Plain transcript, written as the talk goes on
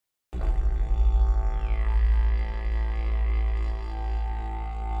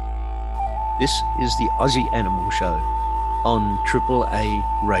This is the Aussie Animal Show on Triple A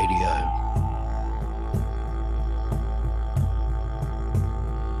Radio.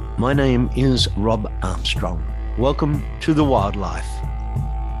 My name is Rob Armstrong. Welcome to the wildlife.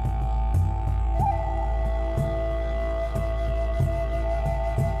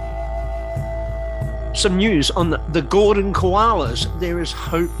 Some news on the Gordon koalas. There is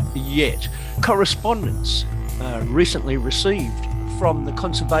hope yet. Correspondence recently received from the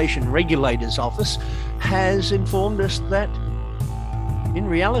Conservation Regulator's Office has informed us that, in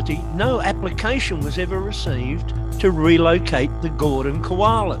reality, no application was ever received to relocate the Gordon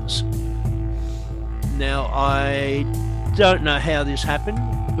koalas. Now, I don't know how this happened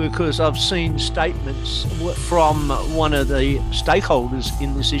because I've seen statements from one of the stakeholders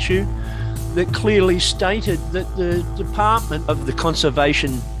in this issue that clearly stated that the Department of the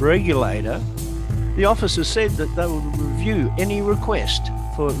Conservation Regulator, the officer said that they would review any request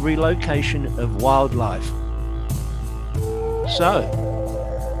for relocation of wildlife.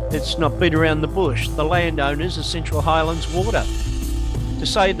 So, let's not beat around the bush. The landowners are Central Highlands Water. To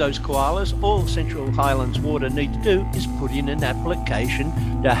save those koalas, all Central Highlands Water need to do is put in an application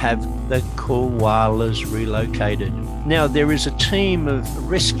to have the koalas relocated. Now, there is a team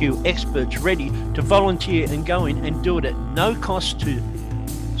of rescue experts ready to volunteer and go in and do it at no cost to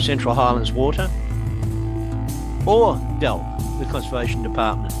Central Highlands Water or DELP, the Conservation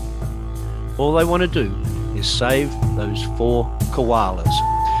Department. All they want to do is save those 4 koalas.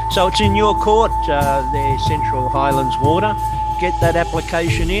 So it's in your court, there, Central Highlands Water. Get that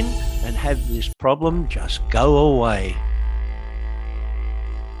application in and have this problem just go away.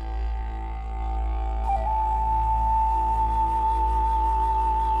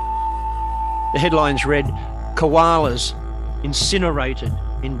 The headlines read, Koalas incinerated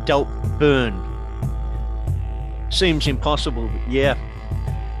in DELP burn. Seems impossible, but yeah,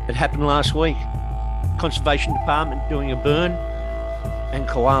 it happened last week. Conservation Department doing a burn and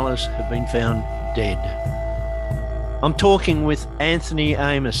koalas have been found dead. I'm talking with Anthony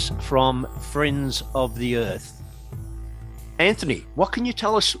Amos from Friends of the Earth. Anthony, what can you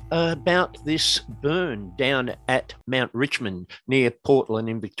tell us about this burn down at Mount Richmond near Portland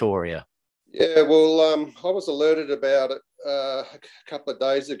in Victoria? Yeah, well, I was alerted about it a couple of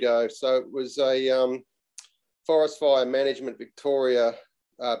days ago. So it was a Forest Fire Management Victoria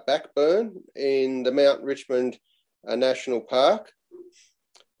backburn in the Mount Richmond National Park.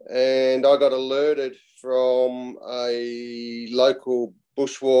 And I got alerted from a local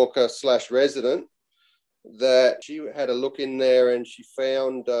bushwalker / resident that she had a look in there and she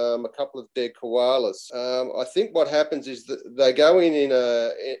found a couple of dead koalas. I think what happens is that they go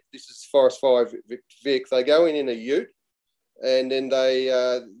this is Forest Fire Vic, they go in a ute and then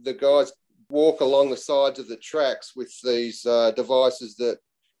the guys walk along the sides of the tracks with these devices that,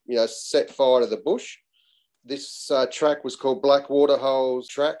 set fire to the bush. This track was called Black Waterholes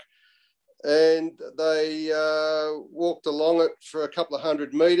Track. And they walked along it for a couple of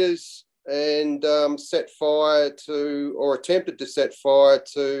 100 metres and set fire to, or attempted to set fire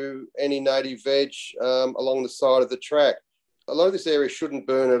to, any native veg along the side of the track. A lot of this area shouldn't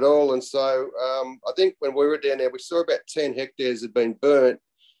burn at all. And so I think when we were down there, we saw about 10 hectares had been burnt.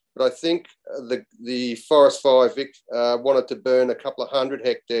 But I think the Forest Fire Vic wanted to burn a couple of 100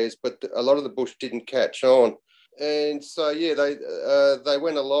 hectares, but a lot of the bush didn't catch on. And so, yeah, they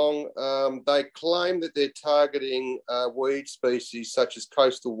went along. They claim that they're targeting weed species such as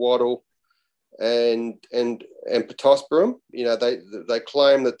coastal wattle and Pittosporum. They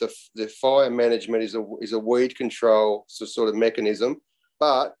claim that the fire management is a weed control sort of mechanism.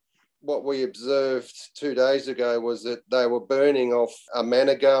 But what we observed 2 days ago was that they were burning off a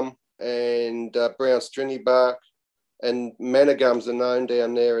manna gum and brown stringy bark. And manna gums are known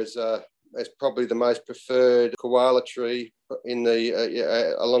down there as probably the most preferred koala tree in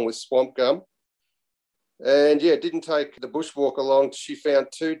along with swamp gum. And yeah, it didn't take the bushwalk long. She found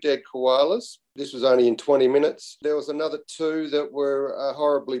 2 dead koalas. This was only in 20 minutes. There was another 2 that were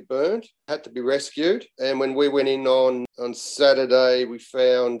horribly burnt, had to be rescued. And when we went in on Saturday, we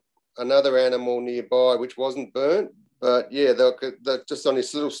found another animal nearby which wasn't burnt. But yeah, they're just on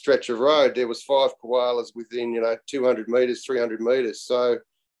this little stretch of road, there was 5 koalas within 200 metres, 300 metres. So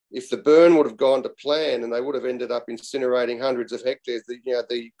if the burn would have gone to plan and they would have ended up incinerating hundreds of hectares,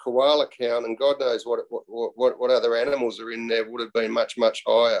 the koala count and God knows what other animals are in there would have been much, much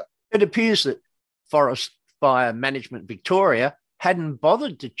higher. It appears that Forest Fire Management Victoria hadn't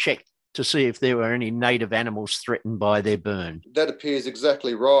bothered to check to see if there were any native animals threatened by their burn. That appears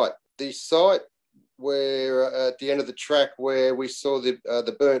exactly right. The site where at the end of the track where we saw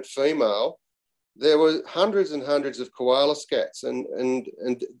the burnt female, there were hundreds and hundreds of koala scats, and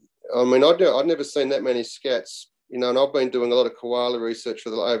I mean, I'd never seen that many scats, and I've been doing a lot of koala research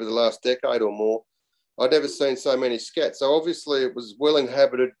over the last decade or more. I'd never seen so many scats. So obviously it was well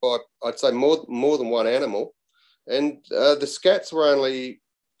inhabited by, I'd say, more than one animal. And the scats were only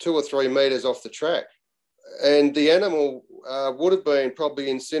 2 or 3 metres off the track. And the animal would have been probably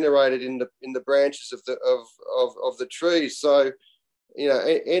incinerated in the branches of the trees. So,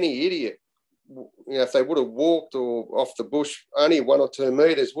 any idiot, if they would have walked or off the bush only 1 or 2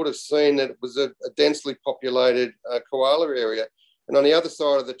 metres, would have seen that it was a densely populated koala area. And on the other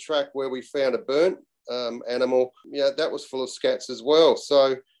side of the track where we found a burnt animal, that was full of scats as well.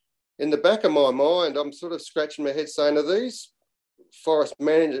 So in the back of my mind, I'm sort of scratching my head saying, are these forest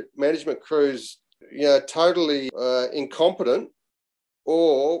management crews, totally incompetent,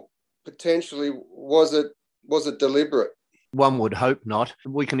 or potentially was it deliberate? One would hope not.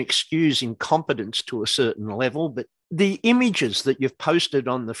 We can excuse incompetence to a certain level, but the images that you've posted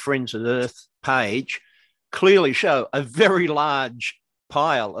on the Friends of Earth page clearly show a very large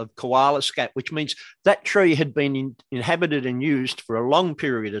pile of koala scat, which means that tree had been inhabited and used for a long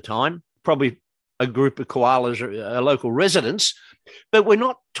period of time, probably a group of koalas, local residents. But we're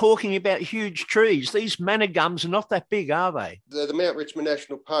not talking about huge trees. These manna gums are not that big, are they? The Mount Richmond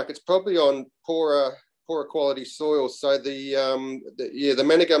National Park, it's probably on poorer quality soil. So the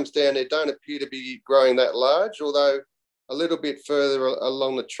manna gums down there don't appear to be growing that large, although a little bit further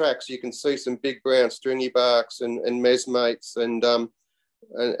along the tracks you can see some big brown stringy barks and mesmates. And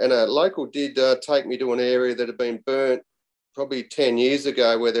a local did take me to an area that had been burnt probably 10 years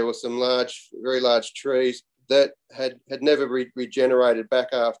ago, where there were some very large trees that had never regenerated back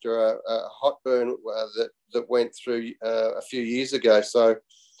after a hot burn that went through a few years ago. So,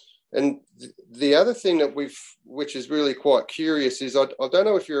 and the other thing which is really quite curious, is I don't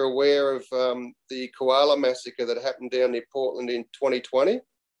know if you're aware of the koala massacre that happened down near Portland in 2020.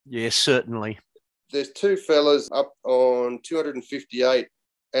 Yes, certainly. There's 2 fellas up on 258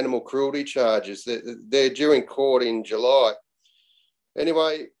 animal cruelty charges. They're due in court in July.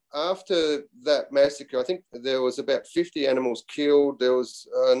 Anyway, after that massacre, I think there was about 50 animals killed. There was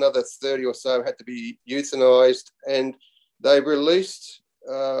another 30 or so had to be euthanized, and they released,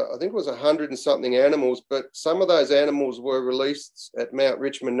 I think it was 100 and something animals, but some of those animals were released at Mount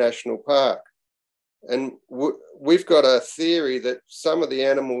Richmond National Park. And we've got a theory that some of the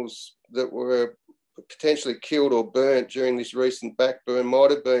animals that were potentially killed or burnt during this recent backburn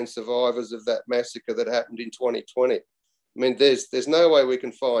might have been survivors of that massacre that happened in 2020. I mean, there's no way we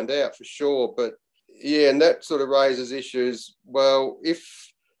can find out for sure, but yeah, and that sort of raises issues. Well, if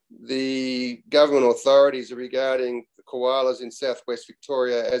the government authorities are regarding the koalas in southwest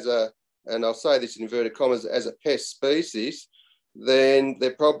Victoria as and I'll say this in inverted commas, as a pest species, then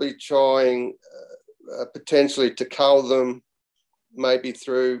they're probably trying potentially to cull them, maybe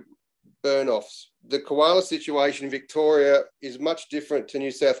through burn-offs. The koala situation in Victoria is much different to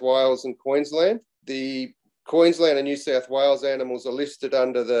New South Wales and Queensland. The Queensland and New South Wales animals are listed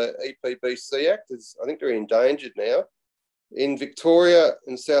under the EPBC Act. I think they're endangered now. In Victoria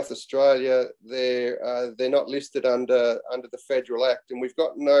and South Australia, they're not listed under the Federal Act, and we've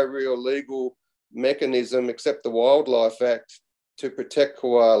got no real legal mechanism except the Wildlife Act to protect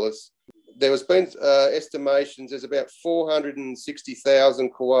koalas. There has been estimations, there's about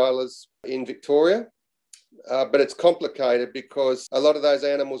 460,000 koalas in Victoria, but it's complicated because a lot of those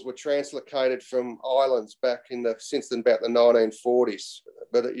animals were translocated from islands back since about the 1940s.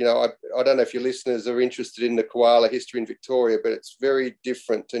 But, I don't know if your listeners are interested in the koala history in Victoria, but it's very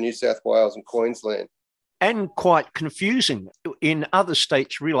different to New South Wales and Queensland. And quite confusing. In other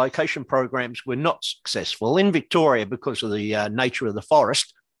states, relocation programs were not successful. In Victoria, because of the nature of the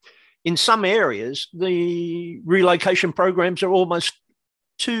forest, in some areas, the relocation programs are almost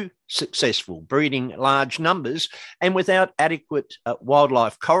too successful, breeding large numbers, and without adequate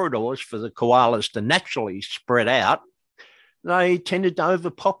wildlife corridors for the koalas to naturally spread out, they tended to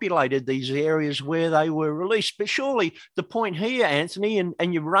overpopulate these areas where they were released. But surely the point here, Anthony,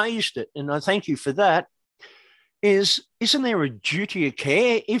 and you raised it, and I thank you for that, isn't there a duty of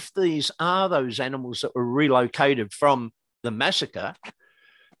care if these are those animals that were relocated from the massacre?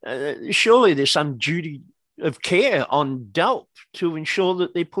 Surely there's some duty of care on DELP to ensure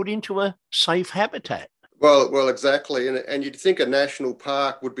that they're put into a safe habitat. Well, exactly, and you'd think a national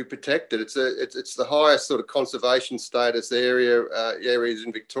park would be protected. It's the highest sort of conservation status areas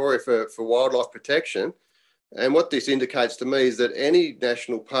in Victoria for wildlife protection, and what this indicates to me is that any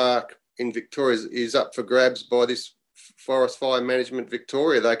national park in Victoria is up for grabs by this Forest Fire Management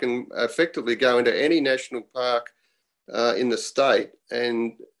Victoria. They can effectively go into any national park in the state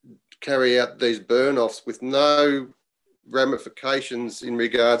and carry out these burn-offs with no ramifications in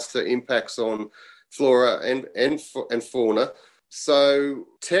regards to impacts on flora and fauna. So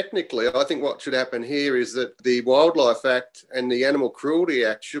technically, I think what should happen here is that the Wildlife Act and the Animal Cruelty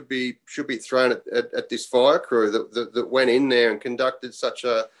Act should be thrown at this fire crew that went in there and conducted such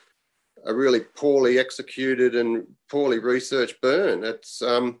a really poorly executed and poorly researched burn. It's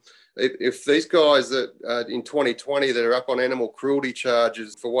if these guys that in 2020 that are up on animal cruelty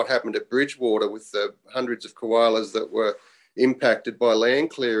charges for what happened at Bridgewater with the hundreds of koalas that were impacted by land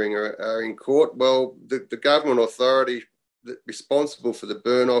clearing are in court, well, the government authority responsible for the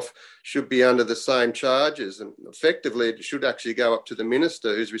burn-off should be under the same charges, and effectively it should actually go up to the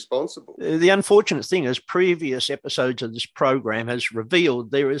minister who's responsible. The unfortunate thing is previous episodes of this program has revealed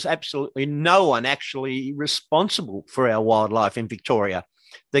there is absolutely no one actually responsible for our wildlife in Victoria.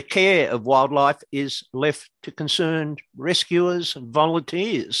 The care of wildlife is left to concerned rescuers and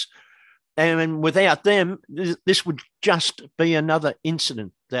volunteers. And without them, this would just be another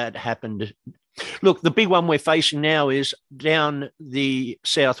incident that happened. Look, the big one we're facing now is down the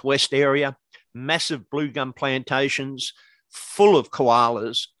southwest area, massive blue gum plantations full of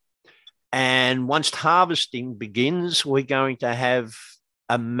koalas. And once harvesting begins, we're going to have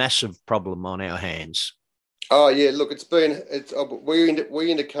a massive problem on our hands. Oh, yeah, look,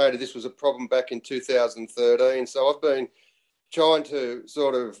 we indicated this was a problem back in 2013. So I've been trying to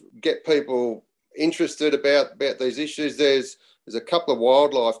sort of get people interested about these issues. There's a couple of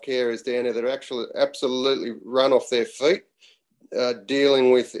wildlife carers down there that are actually absolutely run off their feet,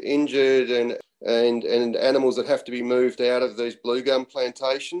 dealing with injured and animals that have to be moved out of these blue gum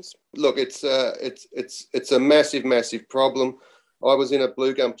plantations. Look, it's a massive problem. I was in a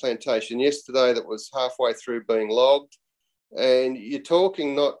blue gum plantation yesterday that was halfway through being logged, and you're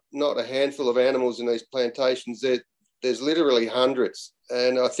talking not a handful of animals in these plantations. There's literally hundreds,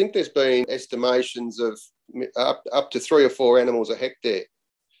 and I think there's been estimations of up to 3 or 4 animals a hectare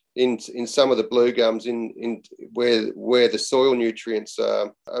in some of the blue gums in where the soil nutrients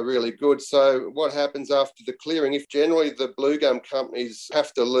are really good. So what happens after the clearing? If generally the blue gum companies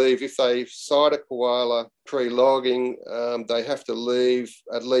have to leave, if they site a koala pre-logging, they have to leave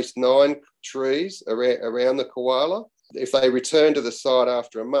at least 9 trees around the koala. If they return to the site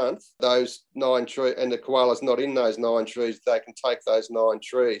after a month, those 9 trees, and the koala's not in those 9 trees, they can take those 9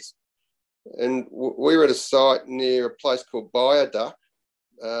 trees. And we were at a site near a place called Ballarat,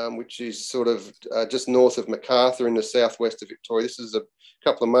 which is sort of just north of Macarthur in the southwest of Victoria. This is a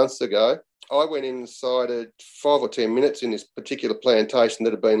couple of months ago. I went inside at 5 or 10 minutes in this particular plantation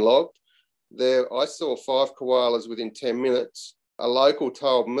that had been logged. There, I saw 5 koalas within 10 minutes. A local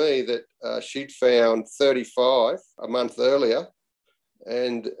told me that she'd found 35 a month earlier.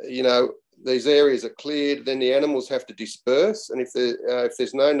 And, you know, these areas are cleared, then the animals have to disperse. And if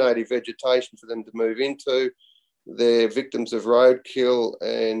there's no native vegetation for them to move into, they're victims of roadkill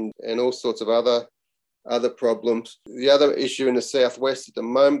and all sorts of other problems. The other issue in the southwest at the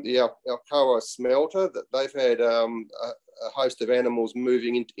moment, the Alcoa smelter, that they've had a host of animals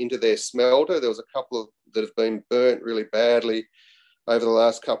moving into their smelter. There was a couple that have been burnt really badly over the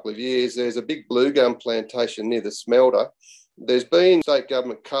last couple of years. There's a big blue gum plantation near the smelter. There's been state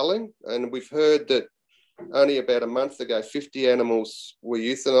government culling, and we've heard that only about a month ago, 50 animals were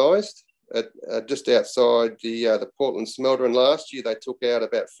euthanised just outside the Portland smelter, and last year they took out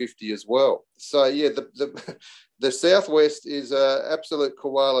about 50 as well. So yeah, the southwest is an absolute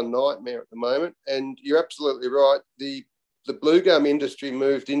koala nightmare at the moment, and you're absolutely right. The blue gum industry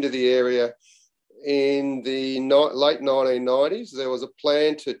moved into the area in the late 1990s. There was a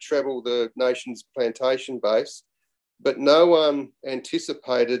plan to treble the nation's plantation base, but no one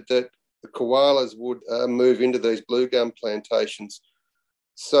anticipated that the koalas would move into these blue gum plantations.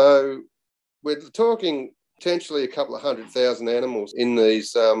 So we're talking potentially a couple of 100,000 animals in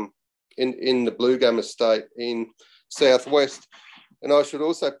these in the blue gum estate in southwest. And I should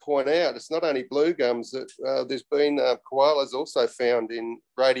also point out, it's not only blue gums, that there's been koalas also found in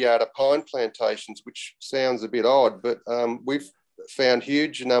radiata pine plantations, which sounds a bit odd, but we've found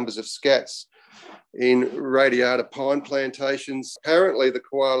huge numbers of scats in radiata pine plantations. Apparently the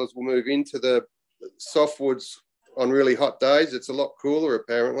koalas will move into the softwoods on really hot days. It's a lot cooler,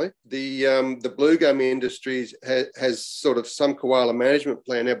 apparently. The blue gum industry has sort of some koala management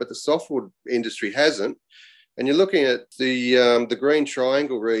plan now, but the softwood industry hasn't. And you're looking at the Green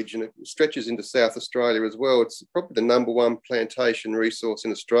Triangle region. It stretches into South Australia as well. It's probably the #1 plantation resource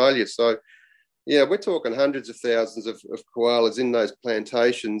in Australia. So Yeah, we're talking hundreds of thousands of koalas in those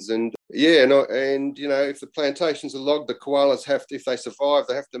plantations. And yeah, and you know, if the plantations are logged, the koalas have to, if they survive,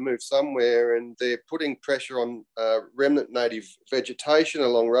 they have to move somewhere, and they're putting pressure on remnant native vegetation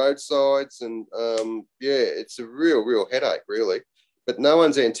along roadsides. And yeah, it's a real headache, really. But no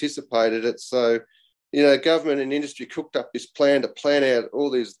one's anticipated it. So, you know, government and industry cooked up this plan to plan out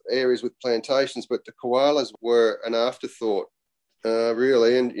all these areas with plantations, but the koalas were an afterthought.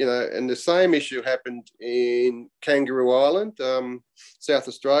 Really, and you know, and the same issue happened in Kangaroo Island, South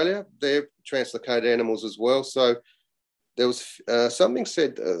Australia. They're translocated animals as well. So there was something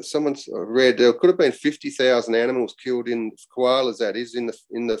said, someone read there could have been 50,000 animals killed in koalas. That is in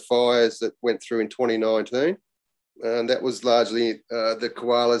the fires that went through in 2019, and that was largely the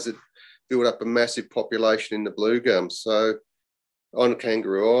koalas that built up a massive population in the blue gums. So on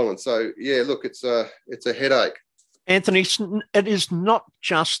Kangaroo Island. So yeah, look, it's a headache. Anthony, it is not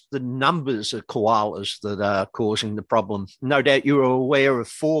just the numbers of koalas that are causing the problem. No doubt you are aware of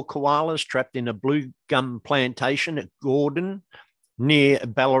 4 koalas trapped in a blue gum plantation at Gordon near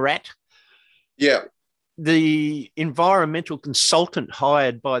Ballarat. Yeah. The environmental consultant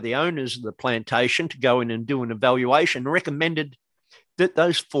hired by the owners of the plantation to go in and do an evaluation recommended that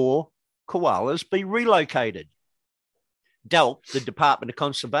those 4 koalas be relocated. DELC, the Department of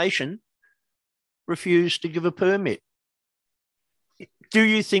Conservation, refused to give a permit. Do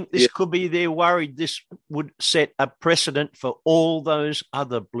you think this could be, they're worried this would set a precedent for all those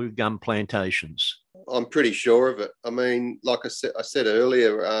other blue gum plantations? I'm pretty sure of it. I mean, like I said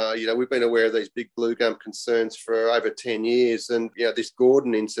earlier, you know, we've been aware of these big blue gum concerns for over 10 years. And, you know, this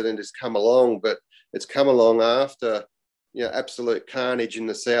Gordon incident has come along, but it's come along after, you know, absolute carnage in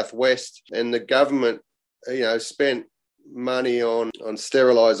the southwest. And the government, you know, spent money on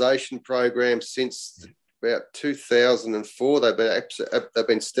sterilisation programs since about 2004. They've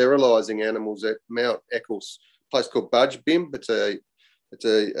been sterilising animals at Mount Eccles, a place called Budgebim. It's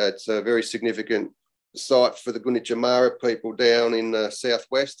a very significant site for the Gunditjmara people down in the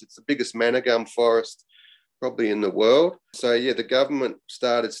southwest. It's the biggest manna forest probably in the world. So yeah, the government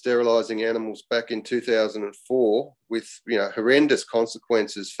started sterilising animals back in 2004 with, you know, horrendous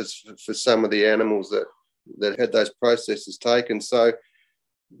consequences for some of the animals that had those processes taken. So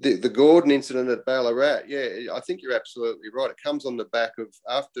the Gordon incident at Ballarat, yeah, I think you're absolutely right. It comes on the back of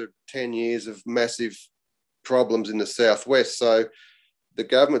after 10 years of massive problems in the southwest. So the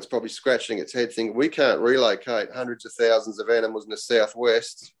government's probably scratching its head thinking, we can't relocate hundreds of thousands of animals in the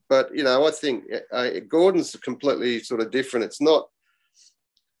southwest. But, you know, I think Gordon's completely sort of different.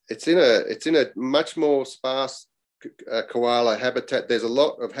 It's in a much more sparse koala habitat. There's a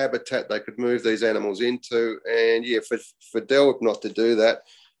lot of habitat they could move these animals into, and yeah, for DELWP not to do that,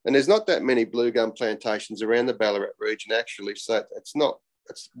 and there's not that many blue gum plantations around the Ballarat region actually, so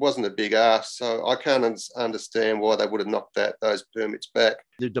it wasn't a big ask. So I can't understand why they would have knocked those permits back.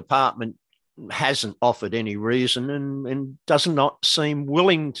 The department hasn't offered any reason and does not seem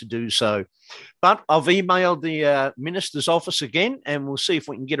willing to do so. But I've emailed the Minister's office again, and we'll see if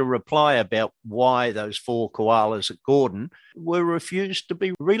we can get a reply about why those 4 koalas at Gordon were refused to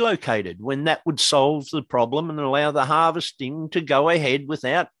be relocated, when that would solve the problem and allow the harvesting to go ahead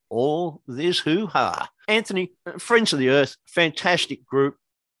without all this hoo-ha. Anthony, Friends of the Earth, fantastic group.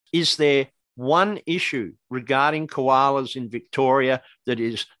 Is there one issue regarding koalas in Victoria that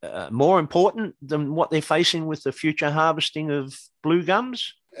is more important than what they're facing with the future harvesting of blue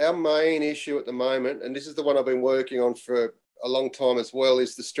gums? Our main issue at the moment, and this is the one I've been working on for a long time as well,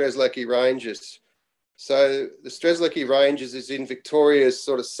 is the Strzelecki Ranges. So the Strzelecki Ranges is in Victoria's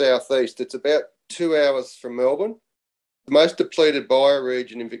sort of southeast. It's about 2 hours from Melbourne. The most depleted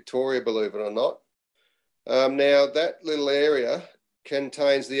bioregion in Victoria, believe it or not. Now, that little area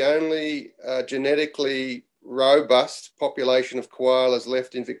contains the only genetically robust population of koalas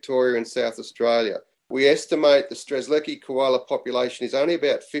left in Victoria and South Australia. We estimate the Strzelecki koala population is only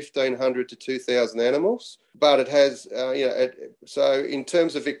about 1,500 to 2,000 animals, but it has, so in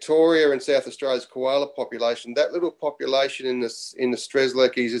terms of Victoria and South Australia's koala population, that little population in the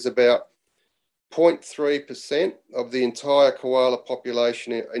Strzelecki's is about 0.3% of the entire koala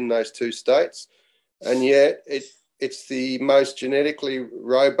population in those 2 states, and yet it's the most genetically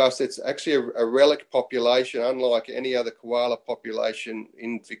robust. It's actually a relic population, unlike any other koala population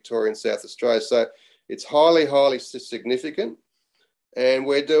in Victoria and South Australia. So it's highly, highly significant. And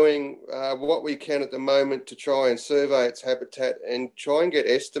we're doing what we can at the moment to try and survey its habitat and try and get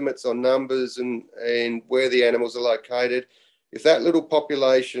estimates on numbers and where the animals are located. If that little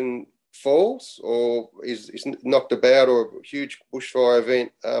population falls or is knocked about, or a huge bushfire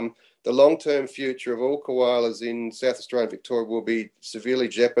event, the long-term future of all koalas in South Australia and Victoria will be severely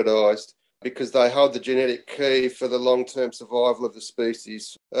jeopardised. because they hold the genetic key for the long-term survival of the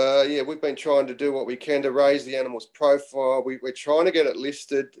species. We've been trying to do what we can to raise the animal's profile. We're trying to get it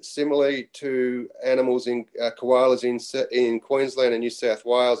listed similarly to animals in koalas in Queensland and New South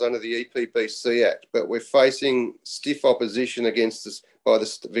Wales under the EPBC Act, but we're facing stiff opposition against us by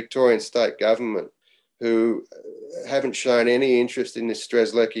the Victorian state government, who haven't shown any interest in this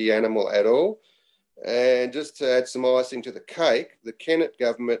Strzelecki animal at all. And just to add some icing to the cake, the Kennett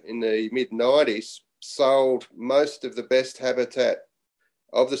government in the mid-90s sold most of the best habitat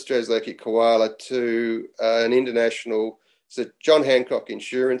of the Strzelecki koala to an international, it's a John Hancock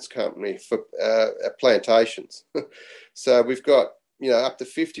insurance company for plantations. So we've got, up to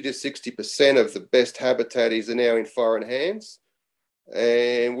 50 to 60% of the best habitat are now in foreign hands.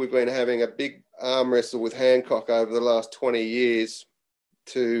 And we've been having a big arm wrestle with Hancock over the last 20 years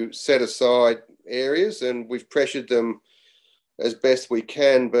to set aside areas, and we've pressured them as best we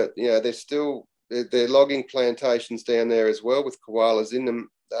can, but they're logging plantations down there as well with koalas in them.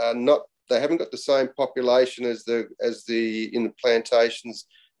 They haven't got the same population as in the plantations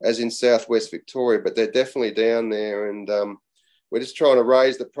as in southwest Victoria, but they're definitely down there, and we're just trying to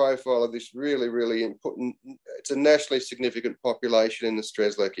raise the profile of this really, really important. It's a nationally significant population in the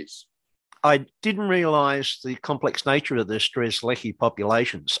Strzelecki's. I didn't realise the complex nature of the Strzelecki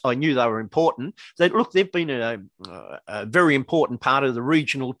populations. I knew they were important. They've been a very important part of the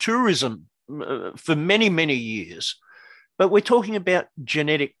regional tourism for many, many years. But we're talking about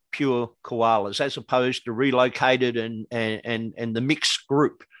genetic pure koalas as opposed to relocated and the mixed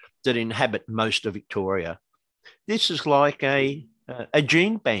group that inhabit most of Victoria. This is like a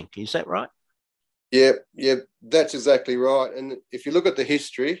gene bank, is that right? Yeah, that's exactly right. And if you look at the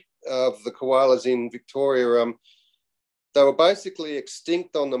history of the koalas in Victoria, they were basically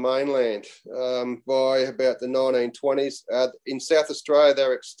extinct on the mainland by about the 1920s. In South Australia, they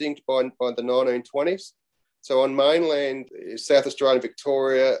were extinct by the 1920s. So on mainland, South Australia and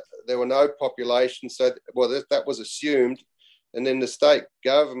Victoria, there were no populations. So, that was assumed. And then the state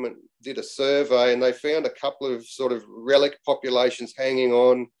government did a survey and they found a couple of sort of relic populations hanging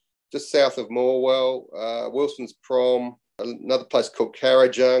on just south of Morwell, Wilson's Prom, another place called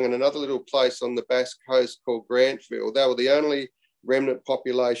Carajung, and another little place on the Bass Coast called Grantville. They were the only remnant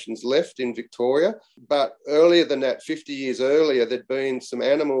populations left in Victoria. But earlier than that, 50 years earlier, there'd been some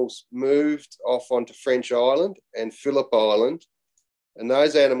animals moved off onto French Island and Phillip Island, and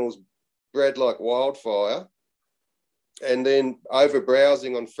those animals bred like wildfire. And then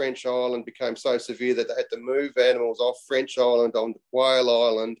overbrowsing on French Island became so severe that they had to move animals off French Island onto Koala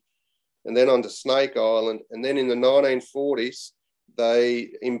Island and then onto Snake Island. And then in the 1940s,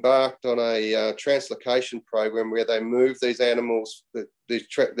 they embarked on a translocation program where they moved these animals, these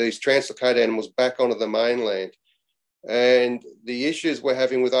translocated animals, back onto the mainland. And the issues we're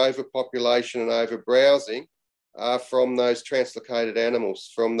having with overpopulation and overbrowsing are from those translocated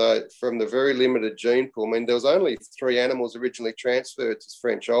animals, from the very limited gene pool. I mean, there was only 3 animals originally transferred to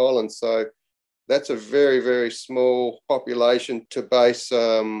French Island, so that's a very, very small population to base,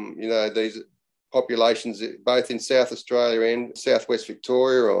 these populations both in South Australia and southwest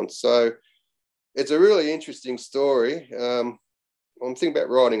Victoria on. So it's a really interesting story. I'm thinking about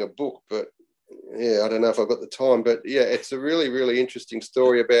writing a book, but I don't know if I've got the time. But it's a really, really interesting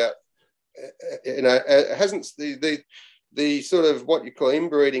story about. It hasn't the sort of what you call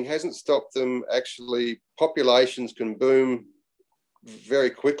inbreeding hasn't stopped them. Actually, populations can boom very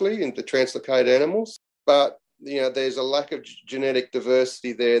quickly into translocated animals, but there's a lack of genetic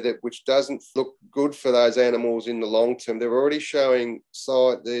diversity there which doesn't look good for those animals in the long term. They're already showing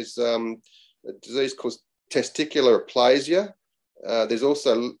there's a disease called testicular aplasia. There's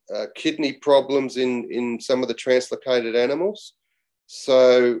also kidney problems in some of the translocated animals.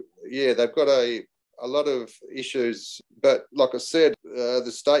 So, they've got a lot of issues. But like I said,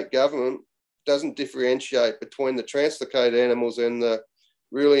 the state government doesn't differentiate between the translocated animals and the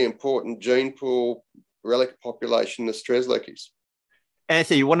really important gene pool relic population, the Strzelecki's.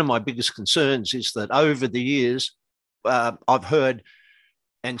 Anthony, one of my biggest concerns is that over the years, I've heard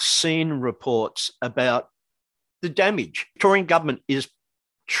and seen reports about the damage. The Victorian government is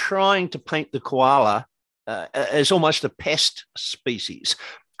trying to paint the koala as almost a pest species,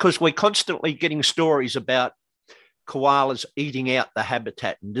 because we're constantly getting stories about koalas eating out the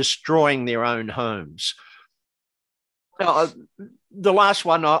habitat and destroying their own homes. Now, the last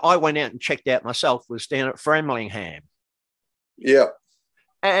one I went out and checked out myself was down at Framlingham. Yeah.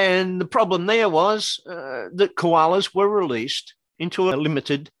 And the problem there was that koalas were released into a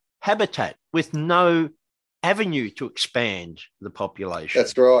limited habitat with no avenue to expand the population.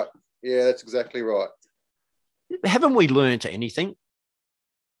 That's right. Yeah, that's exactly right. Haven't we learned anything?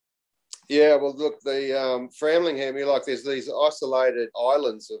 Yeah, well, look, the Framlingham, there's these isolated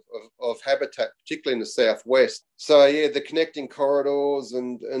islands of habitat, particularly in the southwest. So yeah, the connecting corridors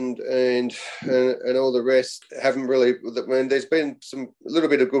and all the rest haven't really. I mean, there's been a little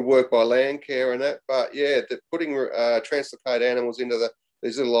bit of good work by Landcare and that, but yeah, putting translocated animals into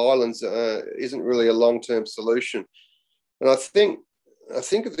these little islands isn't really a long-term solution. And I think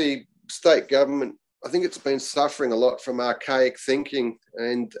the state government, I think it's been suffering a lot from archaic thinking,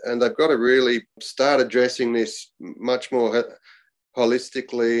 and they've got to really start addressing this much more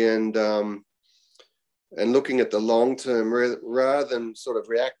holistically and looking at the long term rather than sort of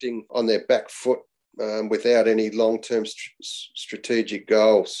reacting on their back foot without any long-term strategic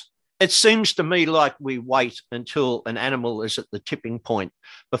goals. It seems to me like we wait until an animal is at the tipping point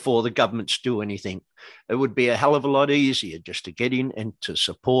before the governments do anything. It would be a hell of a lot easier just to get in and to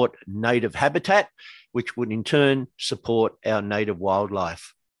support native habitat, which would in turn support our native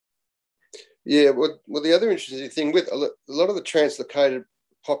wildlife. Yeah, well, the other interesting thing with a lot of the translocated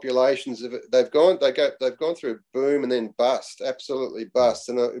populations, they've gone through boom and then bust, absolutely bust,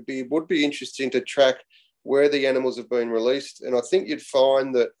 and it would be interesting to track where the animals have been released. And I think you'd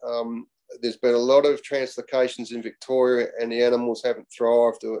find that there's been a lot of translocations in Victoria and the animals haven't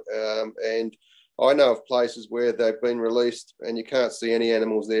thrived. And I know of places where they've been released and you can't see any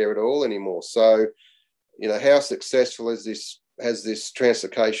animals there at all anymore. So, how successful has this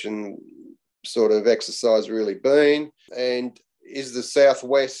translocation sort of exercise really been? And is the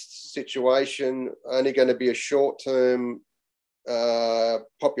southwest situation only going to be a short-term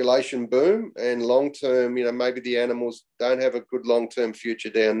population boom, and long-term, maybe the animals don't have a good long-term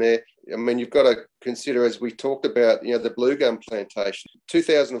future down there? I mean, you've got to consider, as we talked about, the blue gum plantation.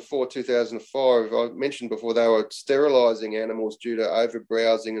 2004, 2005, I mentioned before, they were sterilising animals due to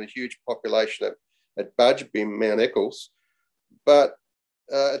overbrowsing and a huge population at Budgebim, Mount Eccles. But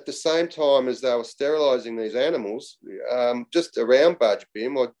at the same time as they were sterilising these animals, just around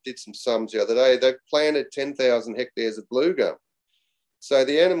Budgebim, I did some sums the other day, they planted 10,000 hectares of blue gum. So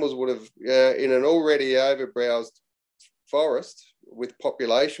the animals would have, in an already overbrowsed forest with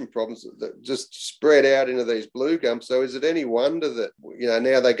population problems, that just spread out into these blue gums. So is it any wonder that,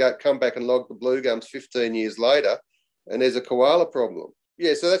 now they come back and log the blue gums 15 years later and there's a koala problem?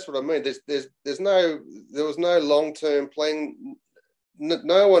 Yeah, so that's what I mean. There was no long-term plan.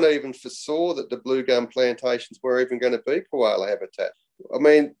 No one even foresaw that the blue gum plantations were even going to be koala habitat. I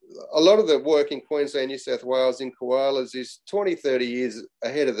mean, a lot of the work in Queensland, New South Wales in koalas is 20, 30 years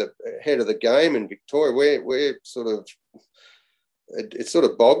ahead of the game in Victoria. We're sort of, it sort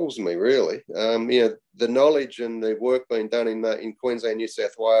of boggles me, really. The knowledge and the work being done in Queensland, New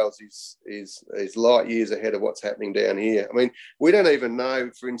South Wales is light years ahead of what's happening down here. I mean, we don't even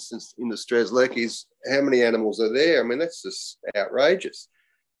know, for instance, in the Strzelecki's, how many animals are there. I mean, that's just outrageous.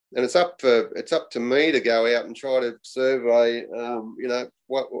 And it's up to me to go out and try to survey,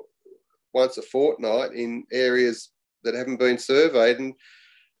 once a fortnight in areas that haven't been surveyed.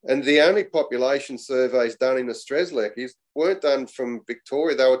 And the only population surveys done in the Strzelecki's weren't done from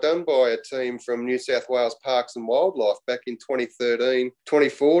Victoria. They were done by a team from New South Wales Parks and Wildlife back in 2013,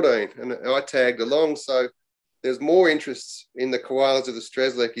 2014. And I tagged along. So there's more interest in the koalas of the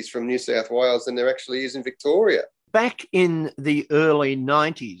Strzelecki's from New South Wales than there actually is in Victoria. Back in the early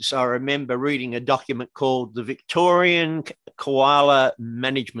 90s, I remember reading a document called the Victorian Koala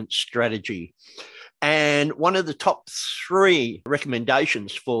Management Strategy. And one of the top 3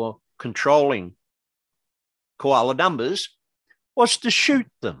 recommendations for controlling koala numbers was to shoot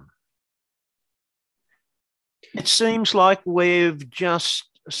them. It seems like we've just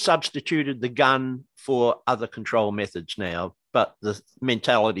substituted the gun for other control methods now, but the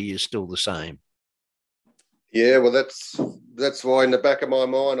mentality is still the same. Yeah, well, that's why in the back of my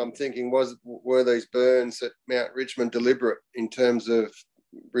mind I'm thinking, were these burns at Mount Richmond deliberate in terms of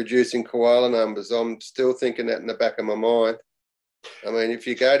reducing koala numbers? I'm still thinking that in the back of my mind. I mean, if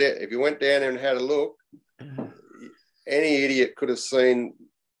you went down there and had a look, any idiot could have seen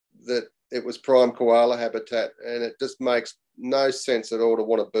that it was prime koala habitat, and it just makes no sense at all to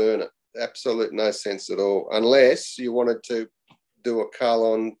want to burn it. Absolute no sense at all, unless you wanted to do a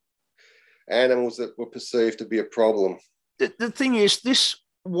cull on animals that were perceived to be a problem. The thing is, this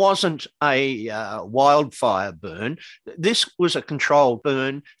wasn't a wildfire burn. This was a controlled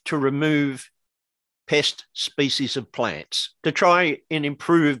burn to remove pest species of plants, to try and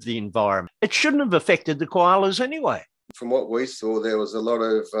improve the environment. It shouldn't have affected the koalas anyway. From what we saw, there was a lot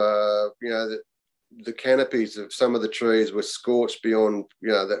of, the canopies of some of the trees were scorched beyond,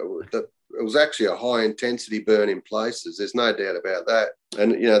 it was actually a high intensity burn in places. There's no doubt about that.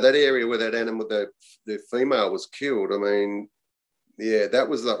 And, that area where that animal, the female was killed, I mean, Yeah, that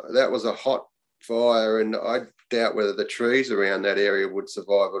was a hot fire, and I doubt whether the trees around that area would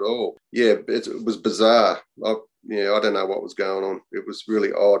survive at all. Yeah, it was bizarre. I don't know what was going on. It was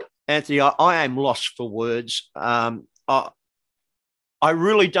really odd. Anthony, I am lost for words. I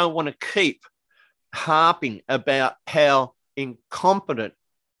really don't want to keep harping about how incompetent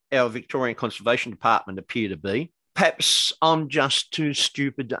our Victorian Conservation Department appear to be. Perhaps I'm just too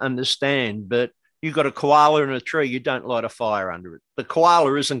stupid to understand, but you've got a koala in a tree, you don't light a fire under it. The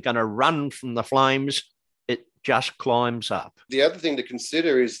koala isn't going to run from the flames. It just climbs up. The other thing to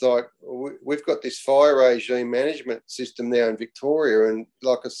consider is, like, we've got this fire regime management system now in Victoria. And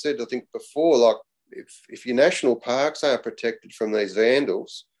like I said, I think before, like, if your national parks aren't protected from these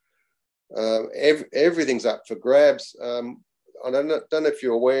vandals, everything's up for grabs. I don't know if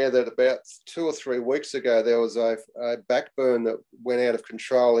you're aware that about 2 or 3 weeks ago, there was a backburn that went out of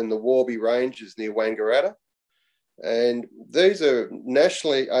control in the Warby Ranges near Wangaratta. And these are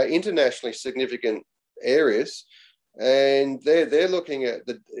internationally significant areas. And they're looking at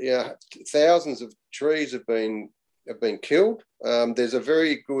thousands of trees have been killed. There's a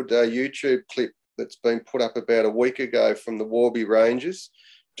very good YouTube clip that's been put up about a week ago from the Warby Ranges,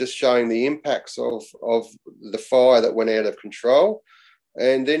 just showing the impacts of the fire that went out of control.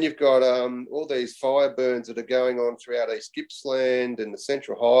 And then you've got all these fire burns that are going on throughout East Gippsland and the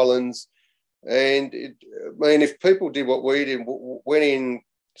Central Highlands. And if people did what we did, went in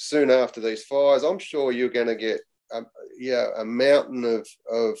soon after these fires, I'm sure you're going to get a mountain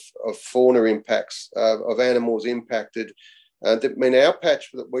of fauna impacts, of animals impacted. Our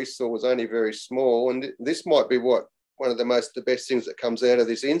patch that we saw was only very small, and this might be one of the best things that comes out of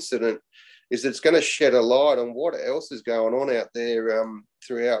this incident, is that it's going to shed a light on what else is going on out there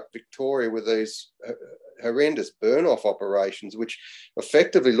throughout Victoria with these horrendous burn-off operations, which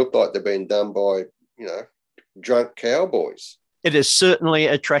effectively look like they're being done by, drunk cowboys. It has certainly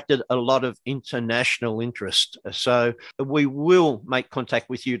attracted a lot of international interest. So we will make contact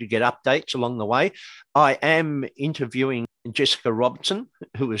with you to get updates along the way. I am interviewing Jessica Robertson,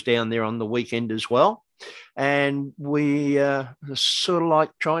 who was down there on the weekend as well. And we are sort of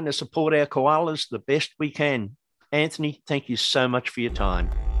like trying to support our koalas the best we can. Anthony, thank you so much for your time.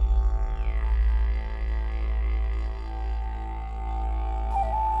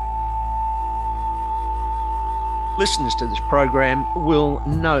 Listeners to this program will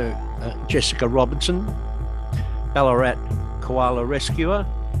know Jessica Robertson, Ballarat koala rescuer,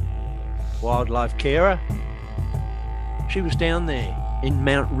 wildlife carer. She was down there in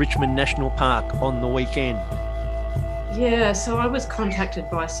Mount Richmond National Park on the weekend. Yeah, so I was contacted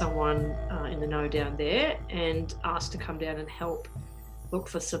by someone in the know down there and asked to come down and help look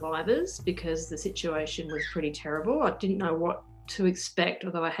for survivors because the situation was pretty terrible. I didn't know what to expect,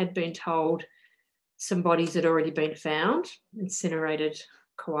 although I had been told some bodies had already been found, incinerated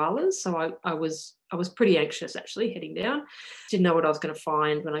koalas. So I was pretty anxious actually heading down. Didn't know what I was going to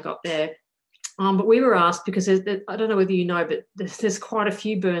find when I got there. But we were asked because I don't know whether you know, but there's quite a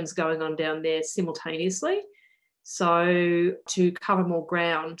few burns going on down there simultaneously. So to cover more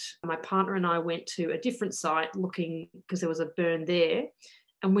ground, my partner and I went to a different site looking because there was a burn there.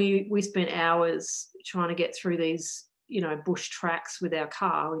 And we spent hours trying to get through these, bush tracks with our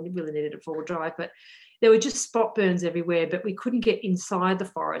car. We really needed a four-wheel drive, but there were just spot burns everywhere, but we couldn't get inside the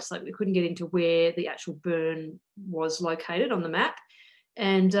forest. Like we couldn't get into where the actual burn was located on the map.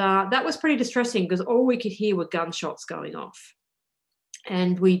 And that was pretty distressing because all we could hear were gunshots going off.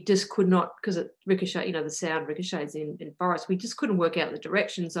 And we just could not, because it ricocheted, the sound ricochets in forest, we just couldn't work out the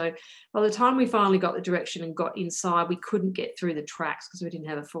direction. So by the time we finally got the direction and got inside, we couldn't get through the tracks because we didn't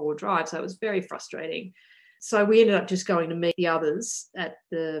have a four-wheel drive. So it was very frustrating. So we ended up just going to meet the others at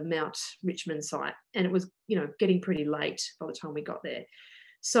the Mount Richmond site. And it was, getting pretty late by the time we got there.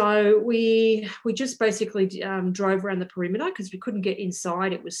 So we just basically drove around the perimeter because we couldn't get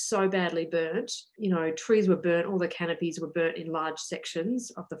inside. It was so badly burnt. Trees were burnt. All the canopies were burnt in large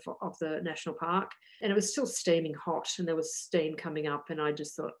sections of the national park. And it was still steaming hot and there was steam coming up. And I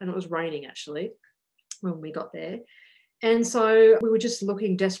just thought, and it was raining actually when we got there. And so we were just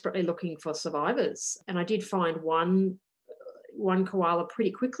desperately looking for survivors. And I did find one koala pretty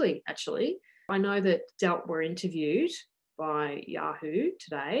quickly, actually. I know that Delt were interviewed by Yahoo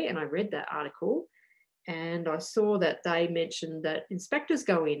today, and I read that article, and I saw that they mentioned that inspectors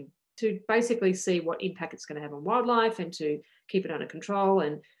go in to basically see what impact it's going to have on wildlife and to keep it under control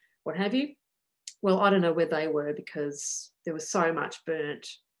and what have you. Well, I don't know where they were because there was so much burnt.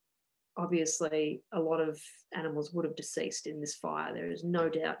 Obviously, a lot of animals would have deceased in this fire. There is no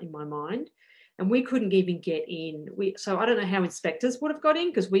doubt in my mind. And we couldn't even get in. So I don't know how inspectors would have got in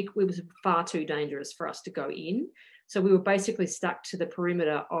because it was far too dangerous for us to go in. So we were basically stuck to the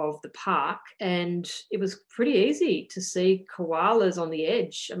perimeter of the park, and it was pretty easy to see koalas on the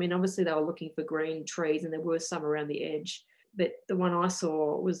edge. I mean, obviously they were looking for green trees, and there were some around the edge, but the one I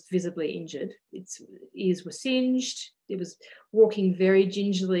saw was visibly injured. Its ears were singed. It was walking very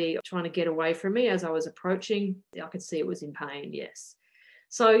gingerly, trying to get away from me as I was approaching. I could see it was in pain, yes.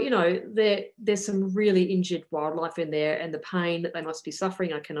 So, there's some really injured wildlife in there, and the pain that they must be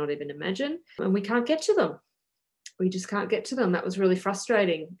suffering, I cannot even imagine. And we can't get to them. We just can't get to them. That was really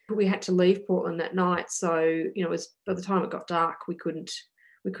frustrating. We had to leave Portland that night. So, it was, by the time it got dark, we couldn't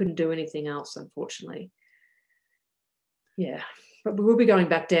do anything else, unfortunately. Yeah. But we will be going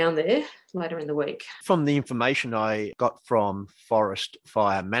back down there later in the week. From the information I got from Forest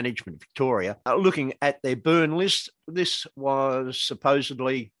Fire Management Victoria, looking at their burn list, this was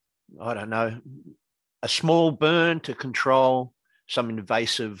supposedly, I don't know, a small burn to control some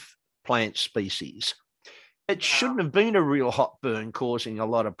invasive plant species. It shouldn't have been a real hot burn causing a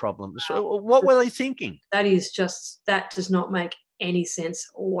lot of problems. So what were they thinking? That does not make any sense.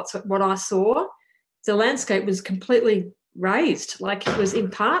 What I saw, the landscape was completely raised, like it was in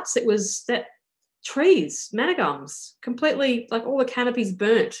parts. It was that trees, manigums, completely, like all the canopies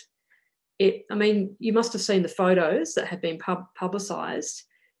burnt. You must have seen the photos that have been publicised.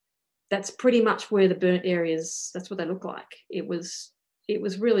 That's pretty much where the burnt areas, that's what they look like. It was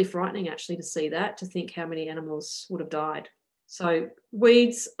really frightening actually to see that, to think how many animals would have died. So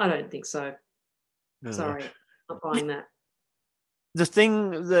weeds, I don't think so. No. Sorry, not buying that. The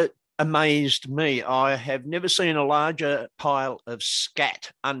thing that amazed me, I have never seen a larger pile of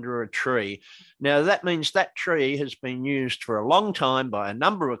scat under a tree. Now, that means that tree has been used for a long time by a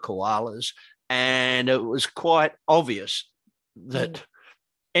number of koalas, and it was quite obvious that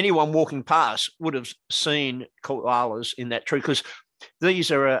anyone walking past would have seen koalas in that tree, because these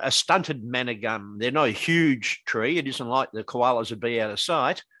are a stunted manigum. They're not a huge tree. It isn't like the koalas would be out of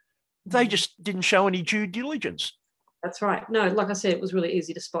sight. They just didn't show any due diligence. That's right. No, like I said, it was really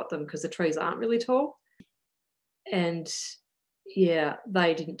easy to spot them because the trees aren't really tall. And yeah,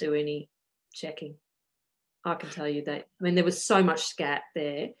 they didn't do any checking. I can tell you that. I mean, there was so much scat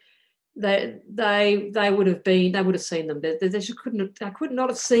there. They would have seen them. They could not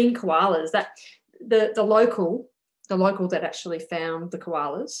have seen koalas. That the local that actually found the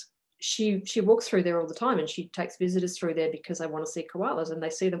koalas, she walks through there all the time, and she takes visitors through there because they want to see koalas, and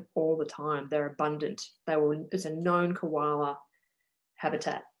they see them all the time. They're abundant. It's a known koala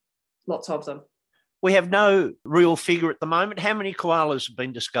habitat, lots of them. We have no real figure at the moment. How many koalas have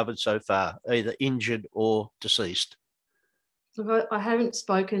been discovered so far, either injured or deceased? Look, I haven't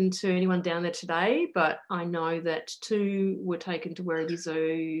spoken to anyone down there today, but I know that 2 were taken to Werribee Zoo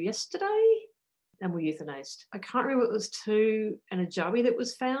yesterday and were euthanized. I can't remember, it was 2 and a joey that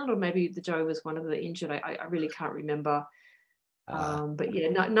was found, or maybe the joey was one of the injured. I really can't remember. But yeah,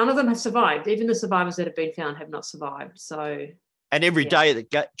 none of them have survived. Even the survivors that have been found have not survived. So, and every day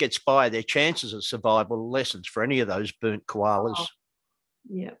that gets by, their chances of survival lessens for any of those burnt koalas. Oh,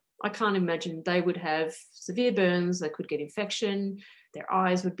 yeah, I can't imagine. They would have severe burns. They could get infection. Their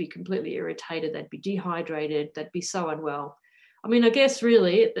eyes would be completely irritated. They'd be dehydrated. They'd be so unwell. I mean, I guess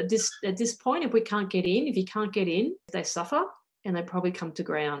really at this point, if you can't get in, they suffer, and they probably come to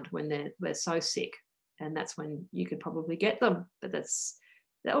ground when they're so sick, and that's when you could probably get them. But that's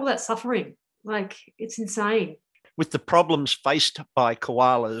all that suffering. Like, it's insane. With the problems faced by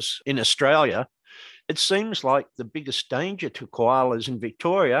koalas in Australia, it seems like the biggest danger to koalas in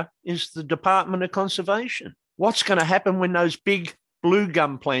Victoria is the Department of Conservation. What's going to happen when those big blue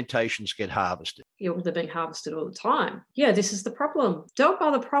gum plantations get harvested? Yeah, well, they're being harvested all the time. Yeah, this is the problem. Dealt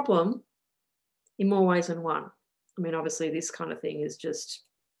by the problem in more ways than one. I mean, obviously, this kind of thing is just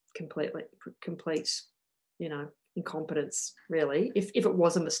complete, incompetence, really. If it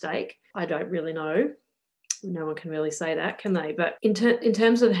was a mistake, I don't really know. No one can really say that, can they? But in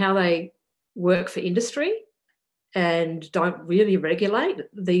terms of how they work for industry and don't really regulate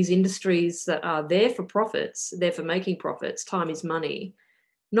these industries that are there for profits, there for making profits, time is money,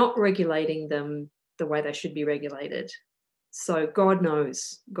 not regulating them the way they should be regulated. So God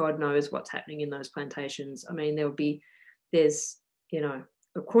knows what's happening in those plantations. I mean, there's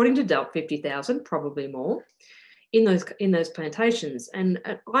according to DELP, 50,000, probably more, in those plantations. And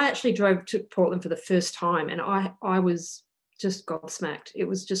I actually drove to Portland for the first time, and I was just gobsmacked. It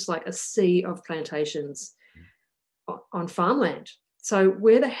was just like a sea of plantations on farmland. So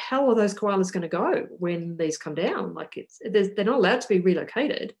where the hell are those koalas going to go when these come down? Like, they're not allowed to be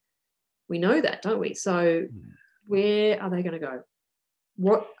relocated. We know that, don't we? So where are they going to go?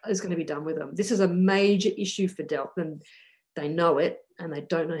 What is going to be done with them? This is a major issue for DELP, and they know it, and they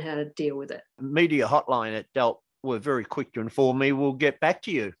don't know how to deal with it. Media hotline at DELP were very quick to inform me, we'll get back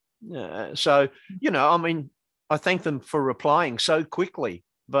to you. So, I mean, I thank them for replying so quickly,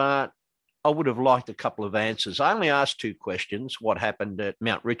 but I would have liked a couple of answers. I only asked 2 questions: what happened at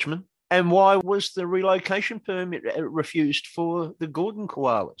Mount Richmond, and why was the relocation permit refused for the Gordon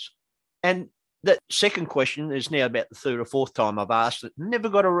koalas? And that second question is now about the 3rd or 4th time I've asked it, never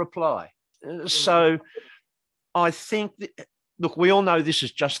got a reply. So I think, look, we all know this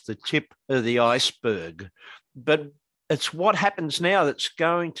is just the tip of the iceberg, but it's what happens now that's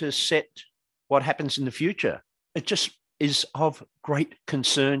going to set what happens in the future. It just is of great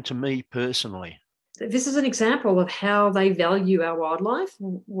concern to me personally. This is an example of how they value our wildlife.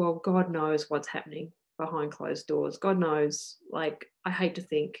 Well, God knows what's happening behind closed doors. God knows. Like, I hate to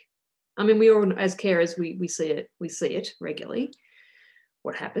think. I mean, we all, as carers, we see it. We see it regularly,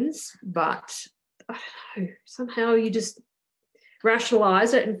 what happens. But I don't know, somehow you just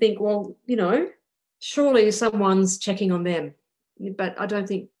rationalise it and think, well, surely someone's checking on them. But I don't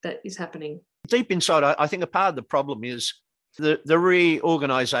think that is happening. Deep inside, I think a part of the problem is the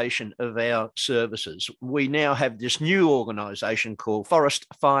reorganisation of our services. We now have this new organisation called Forest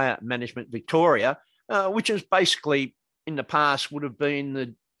Fire Management Victoria, which is basically, in the past, would have been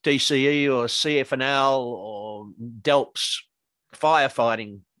the DCE or CFNL or DELP's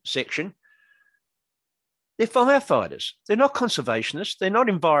firefighting section. They're firefighters. They're not conservationists. They're not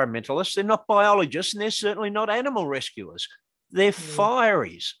environmentalists. They're not biologists. And they're certainly not animal rescuers. They're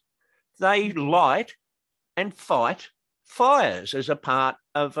fireys. They light and fight fires as a part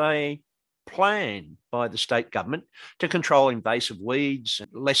of a plan by the state government to control invasive weeds and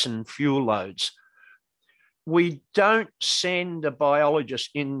lessen fuel loads. We don't send a biologist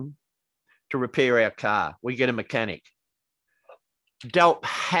in to repair our car. We get a mechanic. DELP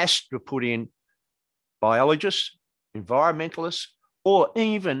has to put in biologists, environmentalists, or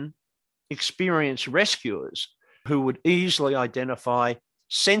even experienced rescuers who would easily identify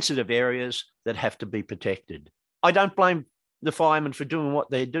sensitive areas that have to be protected. I don't blame the firemen for doing what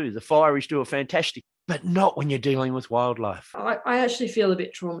they do. The fireys do a fantastic, but not when you're dealing with wildlife. I actually feel a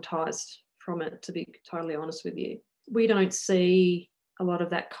bit traumatised from it, to be totally honest with you. We don't see a lot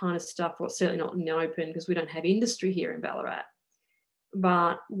of that kind of stuff, or certainly not in the open, because we don't have industry here in Ballarat.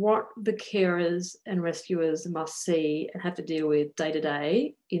 But what the carers and rescuers must see and have to deal with day to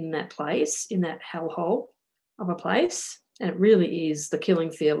day in that place, in that hellhole of a place, and it really is the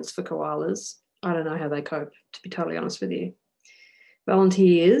killing fields for koalas. I don't know how they cope, to be totally honest with you.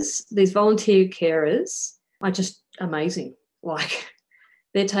 Volunteers, these volunteer carers are just amazing. Like,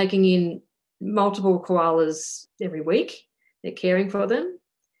 they're taking in multiple koalas every week. They're caring for them,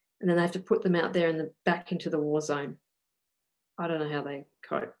 and then they have to put them out there and back into the war zone. I don't know how they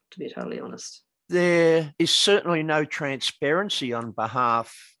cope, to be totally honest. There is certainly no transparency on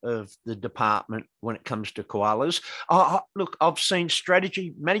behalf of the department when it comes to koalas. Look, I've seen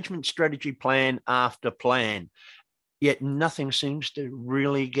management strategy plan after plan, yet nothing seems to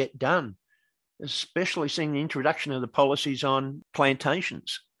really get done, especially seeing the introduction of the policies on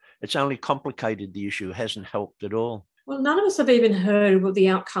plantations. It's only complicated the issue, hasn't helped at all. Well, none of us have even heard what the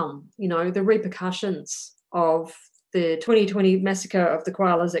outcome, the repercussions of the 2020 massacre of the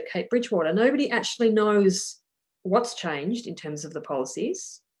koalas at Cape Bridgewater. Nobody actually knows what's changed in terms of the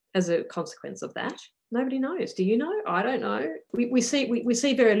policies as a consequence of that. Nobody knows. Do you know? I don't know. We see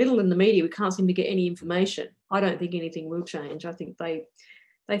very little in the media. We can't seem to get any information. I don't think anything will change. I think they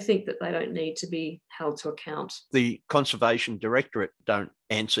think that they don't need to be held to account. The Conservation Directorate don't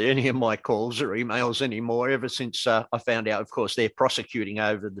answer any of my calls or emails anymore ever since I found out, of course, they're prosecuting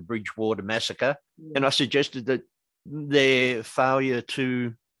over the Bridgewater massacre. And I suggested that their failure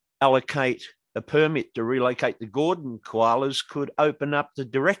to allocate a permit to relocate the Gordon koalas could open up the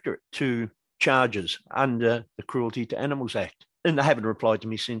directorate to charges under the Cruelty to Animals Act. And they haven't replied to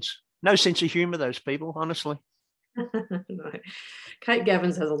me since. No sense of humour, those people, honestly. No. Kate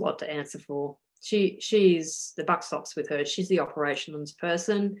Gavins has a lot to answer for. She's the buck stops with her. She's the operations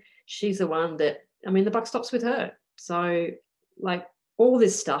person. She's the one that, the buck stops with her. So, all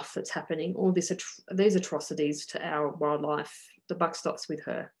this stuff that's happening, all these atrocities to our wildlife, the buck stops with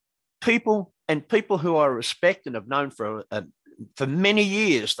her. People who I respect and have known for many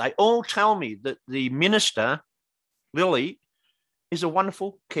years, they all tell me that the minister, Lily, is a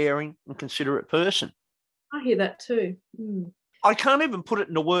wonderful, caring and considerate person. I hear that too. I can't even put it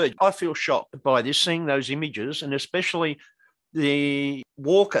into words. I feel shocked by this, seeing those images, and especially the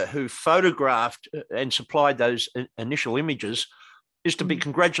walker who photographed and supplied those initial images is to be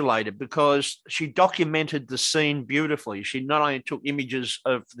congratulated, because she documented the scene beautifully. She not only took images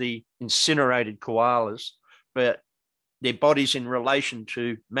of the incinerated koalas, but their bodies in relation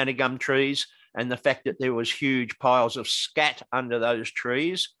to manna gum trees and the fact that there was huge piles of scat under those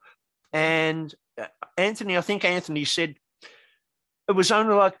trees. And Anthony, I think Anthony said it was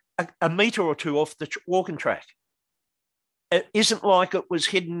only like a metre or two off the walking track. It isn't like it was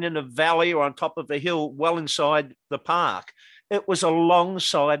hidden in a valley or on top of a hill well inside the park. It was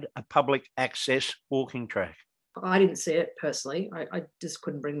alongside a public access walking track. I didn't see it personally. I just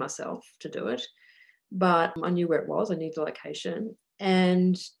couldn't bring myself to do it. But I knew where it was. I knew the location.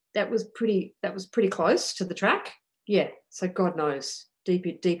 And that was pretty close to the track. Yeah. So God knows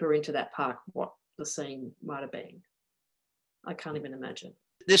deeper into that park what the scene might have been. I can't even imagine.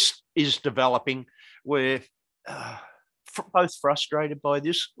 This is developing. We're both frustrated by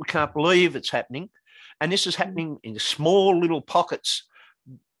this. We can't believe it's happening. And this is happening in small little pockets.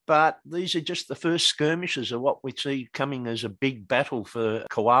 But these are just the first skirmishes of what we see coming as a big battle for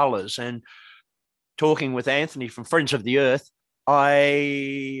koalas. And talking with Anthony from Friends of the Earth,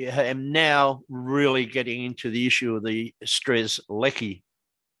 I am now really getting into the issue of the Strzelecki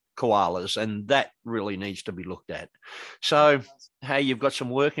koalas, and that really needs to be looked at. So, hey, you've got some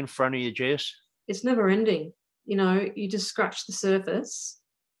work in front of you, Jess. It's never ending. You know, you just scratch the surface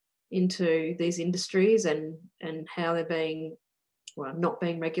into these industries and how they're being, well, not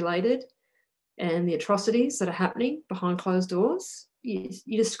being regulated, and the atrocities that are happening behind closed doors. You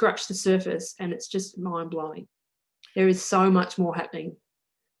just scratch the surface and it's just mind-blowing. There is so much more happening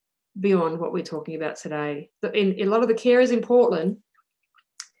beyond what we're talking about today. A lot of the carers in Portland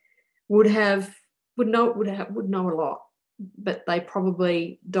would know a lot, but they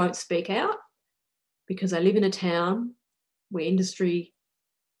probably don't speak out because they live in a town where industry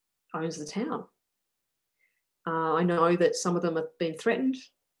owns the town. I know that some of them have been threatened.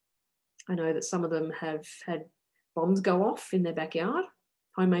 I know that some of them have had bombs go off in their backyard,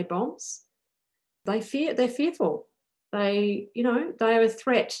 homemade bombs. They're fearful. They are a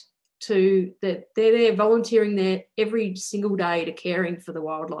threat to that. They're there volunteering there every single day to caring for the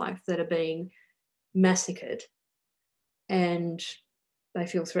wildlife that are being massacred, and they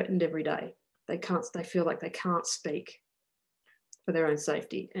feel threatened every day. They feel like they can't speak for their own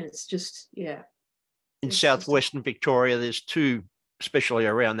safety, and it's just, yeah. In southwestern Victoria, there's two, especially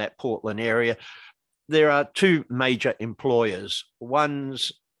around that Portland area, there are two major employers.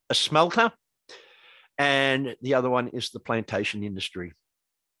 One's a smelter and the other one is the plantation industry.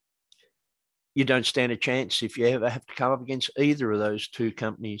 You don't stand a chance if you ever have to come up against either of those two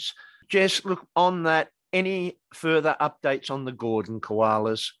companies. Jess, look, on that, any further updates on the Gordon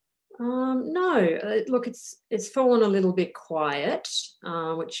koalas? No, look, it's fallen a little bit quiet,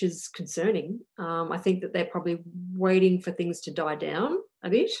 which is concerning. I think that they're probably waiting for things to die down a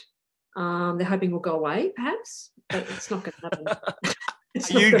bit. They're hoping we'll go away, perhaps, but it's not going to happen.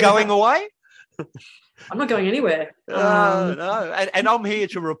 Are you going away? I'm not going anywhere. No, and I'm here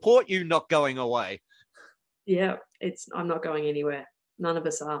to report you not going away. Yeah, I'm not going anywhere. None of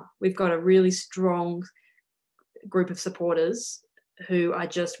us are. We've got a really strong group of supporters who are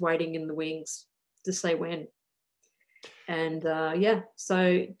just waiting in the wings to say when. And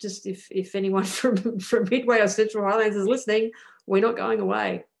so just if anyone from Midway or Central Highlands is listening, we're not going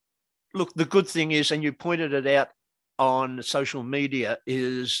away. Look, the good thing is, and you pointed it out on social media,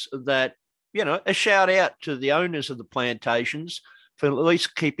 is that, a shout out to the owners of the plantations for at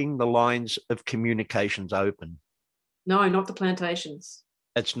least keeping the lines of communications open. No, not the plantations.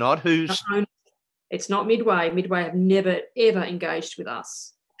 It's not who's... It's not Midway. Midway have never, ever engaged with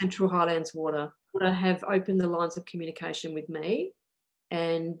us. Central Highlands Water have opened the lines of communication with me,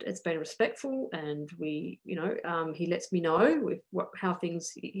 and it's been respectful, and we, he lets me know how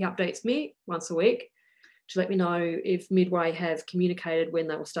things, he updates me once a week to let me know if Midway have communicated when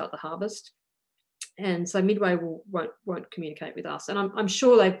they will start the harvest. And so Midway won't communicate with us. And I'm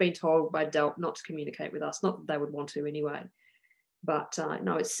sure they've been told by DELP not to communicate with us, not that they would want to anyway. But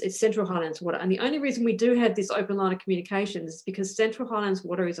no, it's Central Highlands Water. And the only reason we do have this open line of communications is because Central Highlands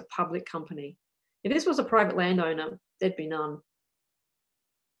Water is a public company. If this was a private landowner, there'd be none.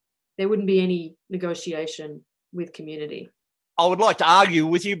 There wouldn't be any negotiation with community. I would like to argue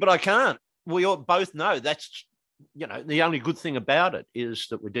with you, but I can't. We all both know that's, the only good thing about it is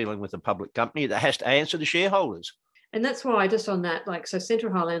that we're dealing with a public company that has to answer the shareholders. And that's why, just on that, so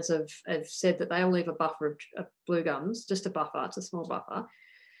Central Highlands have said that they'll leave a buffer of blue gums, just a buffer, it's a small buffer,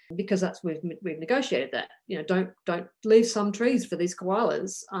 because we've negotiated that. Don't leave some trees for these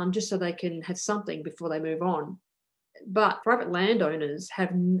koalas, just so they can have something before they move on. But private landowners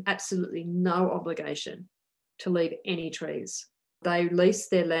have absolutely no obligation to leave any trees. They lease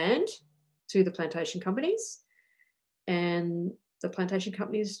their land to the plantation companies, and the plantation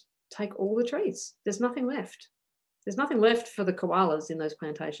companies take all the trees. There's nothing left. There's nothing left for the koalas in those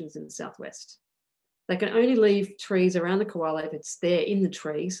plantations in the southwest. They can only leave trees around the koala if it's there in the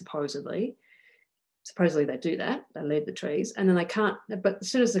tree, supposedly. Supposedly they do that. They leave the trees, and then they can't. But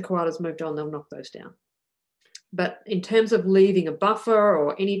as soon as the koalas moved on, they'll knock those down. But in terms of leaving a buffer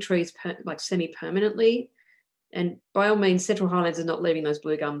or any trees like semi-permanently, and by all means, Central Highlands is not leaving those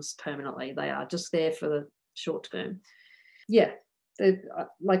blue gums permanently. They are just there for the short term. Yeah,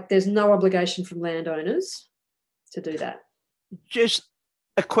 there's no obligation from landowners to do that. Just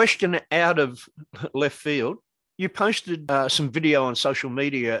a question out of left field. You posted some video on social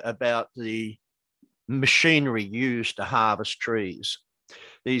media about the machinery used to harvest trees.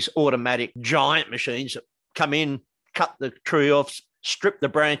 These automatic giant machines that come in, cut the tree off, strip the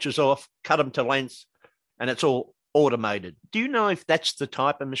branches off, cut them to length, and it's all automated. Do you know if that's the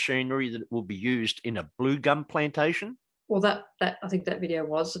type of machinery that will be used in a blue gum plantation? Well, that I think that video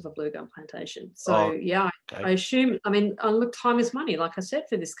was of a blue gum plantation. So okay. I assume, look, time is money, like I said,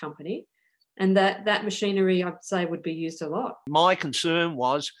 for this company, and that machinery, I'd say, would be used a lot. My concern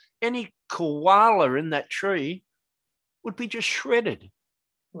was any koala in that tree would be just shredded.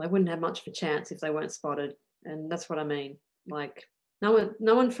 Well, they wouldn't have much of a chance if they weren't spotted, and that's what I mean. Like, no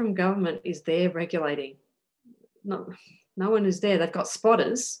one from government is there regulating. No one is there. They've got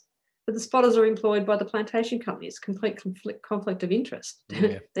spotters, but the spotters are employed by the plantation companies. Complete conflict of interest.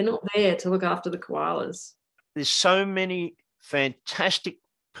 Yeah. They're not there to look after the koalas. There's so many fantastic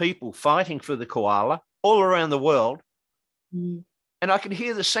people fighting for the koala all around the world, and I can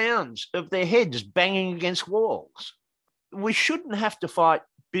hear the sounds of their heads banging against walls. We shouldn't have to fight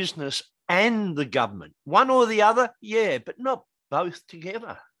business and the government. One or the other, yeah, but not both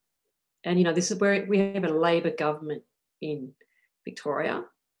together. And, this is where we have a Labor government in Victoria.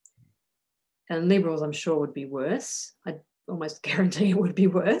 And Liberals, I'm sure, would be worse. I almost guarantee it would be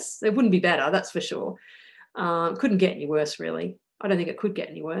worse. It wouldn't be better, that's for sure. Couldn't get any worse, really. I don't think it could get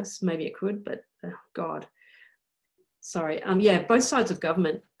any worse. Maybe it could, but God. Sorry. Both sides of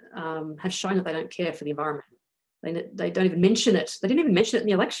government have shown that they don't care for the environment. They don't even mention it. They didn't even mention it in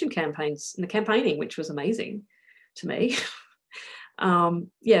the election campaigns, in the campaigning, which was amazing to me.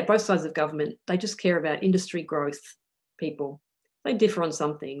 Both sides of government, they just care about industry growth, people. They differ on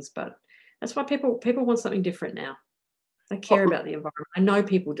some things, but that's why people want something different now. They care about the environment. I know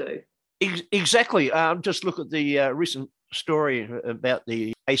people do. Exactly. Just look at the recent story about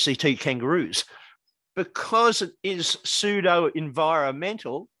the ACT kangaroos. Because it is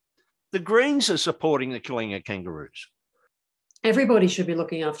pseudo-environmental, the Greens are supporting the killing of kangaroos. Everybody should be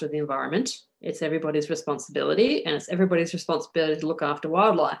looking after the environment. It's everybody's responsibility, and it's everybody's responsibility to look after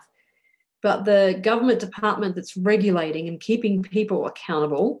wildlife. But the government department that's regulating and keeping people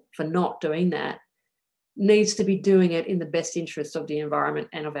accountable for not doing that needs to be doing it in the best interest of the environment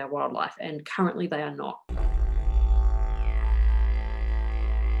and of our wildlife, and currently they are not.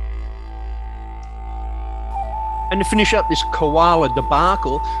 And to finish up this koala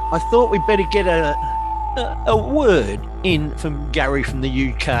debacle, I thought we'd better get a word in from Gary from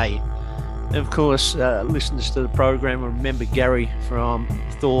the UK. Of course, listeners to the program remember Gary from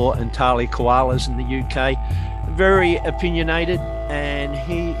Thor and Tahli Koalas in the UK. Very opinionated, and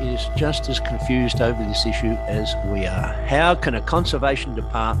he is just as confused over this issue as we are. How can a conservation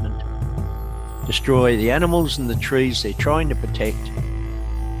department destroy the animals and the trees they're trying to protect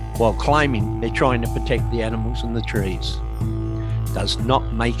while claiming they're trying to protect the animals and the trees? Does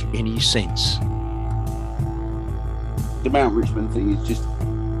not make any sense. The Mount Richmond thing is just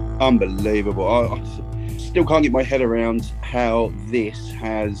unbelievable. I still can't get my head around how this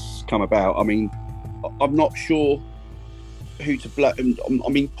has come about. I mean, I'm not sure who to blame. I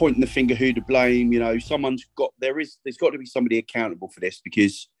mean, pointing the finger who to blame. There's got to be somebody accountable for this,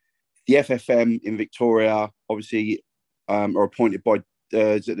 because the FFM in Victoria obviously are appointed by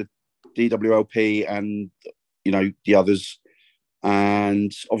the DWLP and the others,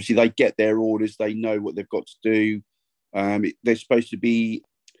 and obviously they get their orders. They know what they've got to do. They're supposed to be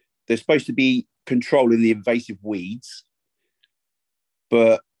controlling the invasive weeds,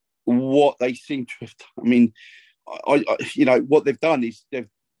 but what they seem to have done, I mean, what they've done is the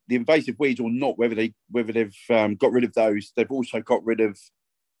invasive weeds or not, whether they've got rid of those, they've also got rid of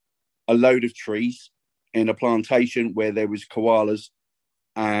a load of trees in a plantation where there was koalas.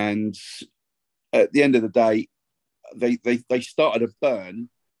 And at the end of the day, they started a burn,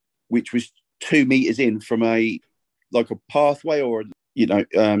 which was 2 meters in from a pathway or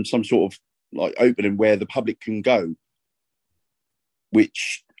some sort of opening where the public can go,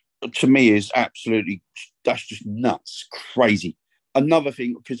 which to me is that's just nuts, crazy. Another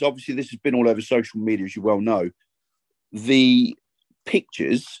thing, because obviously this has been all over social media, as you well know, the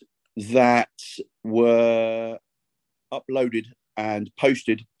pictures that were uploaded and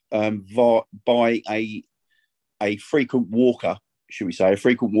posted by a frequent walker, should we say, a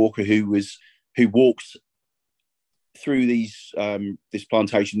frequent walker who walks through this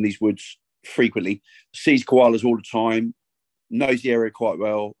plantation, these woods frequently, sees koalas all the time, knows the area quite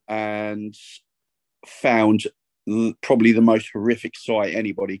well, and found probably the most horrific sight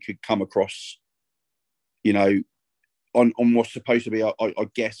anybody could come across, on what's supposed to be, I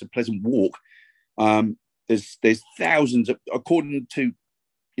guess, a pleasant walk. There's thousands of, according to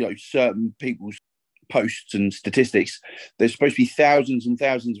certain people's posts and statistics, there's supposed to be thousands and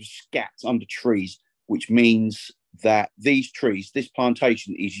thousands of scats under trees, which means that these trees, this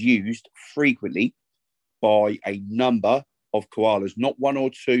plantation, is used frequently by a number of koalas, not one or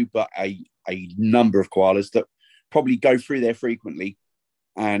two, but a number of koalas that probably go through there frequently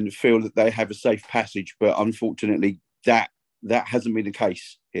and feel that they have a safe passage. But unfortunately, that hasn't been the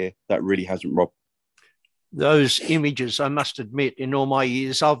case here. That really hasn't, Rob. Those images, I must admit, in all my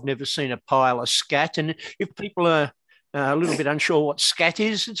years, I've never seen a pile of scat. And if people are a little bit unsure what scat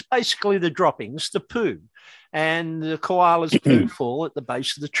is, it's basically the droppings, the poo. And the koalas poo fall at the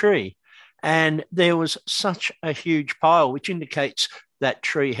base of the tree. And there was such a huge pile, which indicates that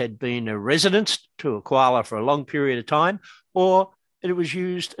tree had been a residence to a koala for a long period of time, or it was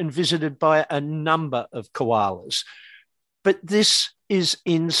used and visited by a number of koalas. But this is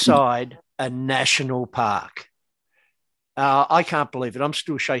inside a national park. I can't believe it. I'm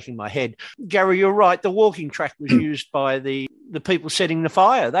still shaking my head. Gary, you're right. The walking track was used by the people setting the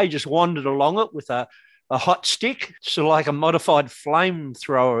fire. They just wandered along it with a hot stick, sort of like a modified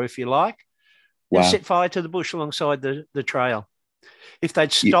flamethrower, if you like, and set fire to the bush alongside the trail. If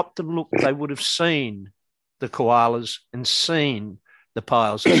they'd stopped and looked, they would have seen the koalas and seen the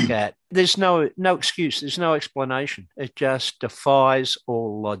piles of scat. There's no excuse. There's no explanation. It just defies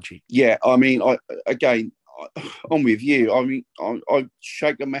all logic. Yeah, I mean, I'm with you. I mean, I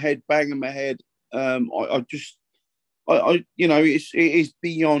shaking my head, banging my head. It is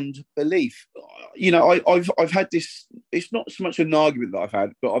beyond belief. I've had this. It's not so much an argument that I've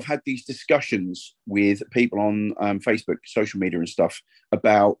had, but I've had these discussions with people on Facebook, social media, and stuff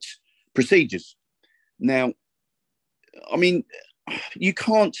about procedures. Now, I mean, you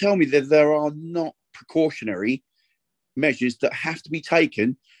can't tell me that there are not precautionary measures that have to be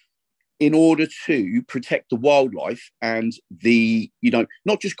taken in order to protect the wildlife and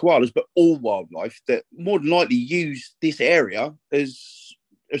not just koalas, but all wildlife that more than likely use this area as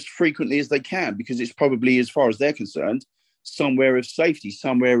frequently as they can, because it's probably, as far as they're concerned, somewhere of safety,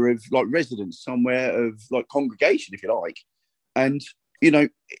 somewhere of like residence, somewhere of like congregation, if you like. And,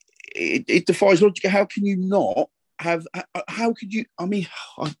 it defies logic. How can you not have, how could you, I mean,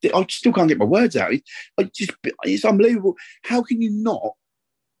 I still can't get my words out. It's unbelievable. How can you not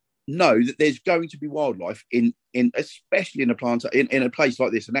know that there's going to be wildlife in especially in a place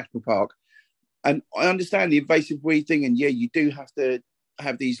like this, a national park? And I understand the invasive weed thing, and yeah, you do have to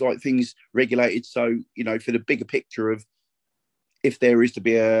have these like things regulated. So, for the bigger picture of if there is to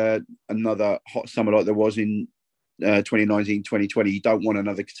be another hot summer like there was in 2019, 2020, you don't want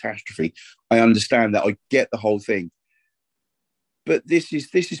another catastrophe. I understand that. I get the whole thing. But this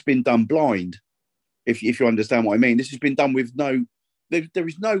has been done blind, if you understand what I mean. This has been done with there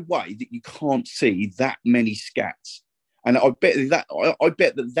is no way that you can't see that many scats. And I bet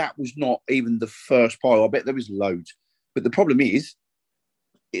that was not even the first pile. I bet there was loads. But the problem is,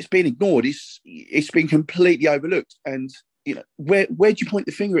 it's been ignored. It's been completely overlooked. And where do you point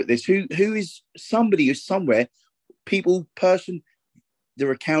the finger at this? Who is somebody who's somewhere?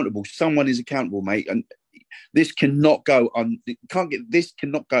 They're accountable. Someone is accountable, mate. And this cannot go and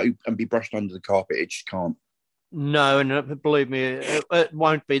be brushed under the carpet. It just can't. No, and believe me, it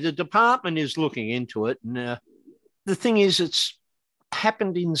won't be. The department is looking into it. And the thing is, it's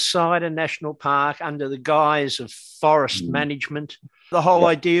happened inside a national park under the guise of forest management. The whole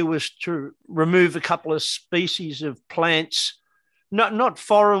idea was to remove a couple of species of plants, not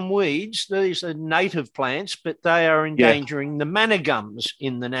foreign weeds. These are native plants, but they are endangering the manna gums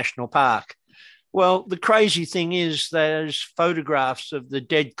in the national park. Well, the crazy thing is there's photographs of the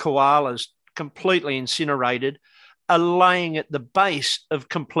dead koalas completely incinerated are laying at the base of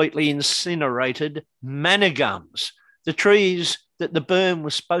completely incinerated manna gums, the trees that the berm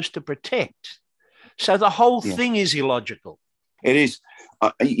was supposed to protect. So the whole thing is illogical. It is.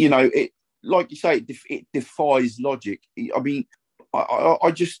 It, like you say, it defies logic. I mean,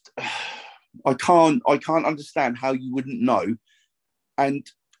 I can't understand how you wouldn't know. And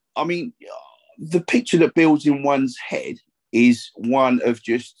I mean, the picture that builds in one's head is one of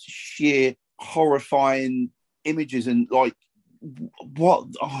just sheer horrifying images, and like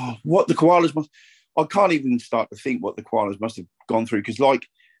what the koalas must. I can't even start to think what the koalas must have gone through, because like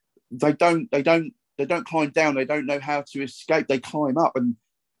they don't climb down. They don't know how to escape. They climb up, and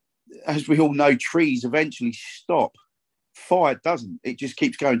as we all know, trees eventually stop. Fire doesn't. It just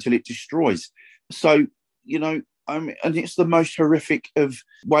keeps going till it destroys. So, you know, and it's the most horrific of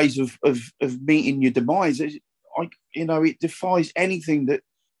ways of meeting your demise. It defies anything that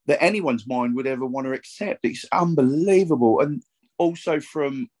anyone's mind would ever want to accept. It's unbelievable. And also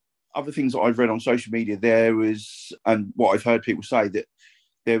from other things that I've read on social media, and what I've heard people say, that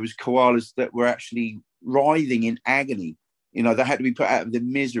there was koalas that were actually writhing in agony. You know, they had to be put out of their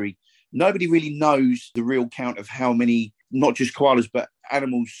misery. Nobody really knows the real count of how many, not just koalas, but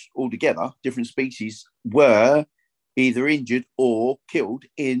animals altogether, different species, were either injured or killed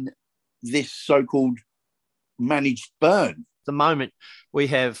in this so-called managed burn. At the moment, we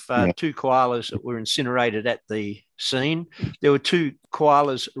have 2 koalas that were incinerated at the scene. There were 2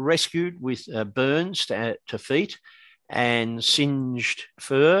 koalas rescued with burns to feet and singed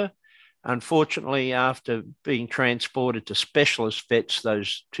fur. Unfortunately, after being transported to specialist vets,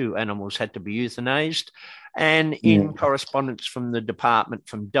 those 2 animals had to be euthanized. And in correspondence from the department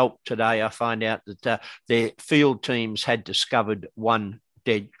from DELP today, I find out that their field teams had discovered 1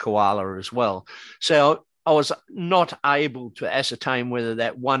 dead koala as well. So I was not able to ascertain whether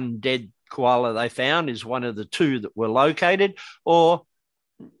that 1 dead koala they found is one of the 2 that were located, or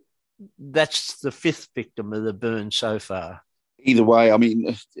that's the 5th victim of the burn so far. Either way, I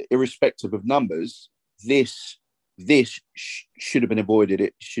mean, irrespective of numbers, this should have been avoided.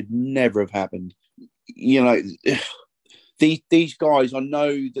 It should never have happened. You know, these guys, I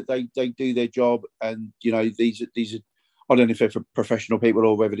know that they do their job, and you know, these are, I don't know if they're for professional people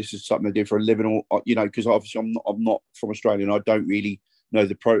or whether this is something they do for a living, or you know, because obviously I'm not from Australia and I don't really know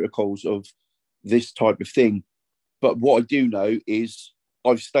the protocols of this type of thing. But what I do know is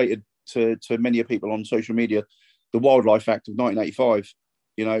I've stated to many people on social media the Wildlife Act of 1985.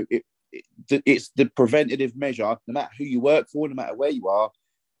 You know, it's the preventative measure, no matter who you work for, no matter where you are,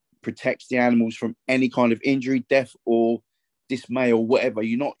 protects the animals from any kind of injury, death, or dismay, or whatever.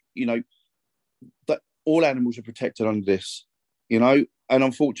 You're not, you know, that all animals are protected under this, you know, and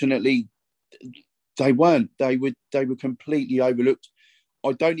unfortunately they weren't. They were completely overlooked.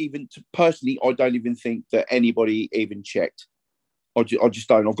 I don't even think that anybody even checked. I just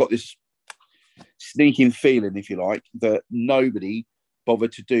don't. I've got this sneaking feeling, if you like, that nobody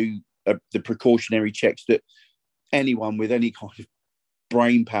bothered to do the precautionary checks that anyone with any kind of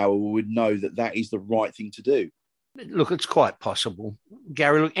brain power would know that is the right thing to do. Look, it's quite possible,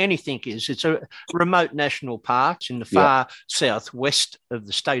 Gary. Look, anything is. It's a remote national park in the far southwest of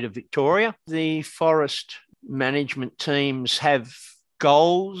the state of Victoria. The forest management teams have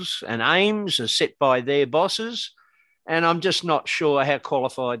goals and aims are set by their bosses, and I'm just not sure how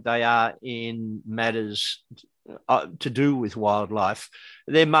qualified they are in matters to do with wildlife.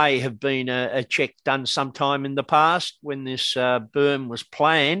 There may have been a check done sometime in the past when this burn was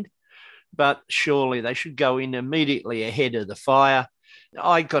planned, but surely they should go in immediately ahead of the fire.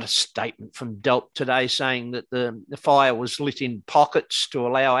 I got a statement from DELP today saying that the fire was lit in pockets to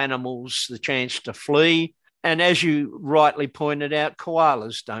allow animals the chance to flee. And as you rightly pointed out,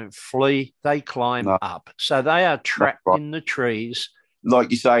 koalas don't flee, they climb up. So they are trapped in the trees.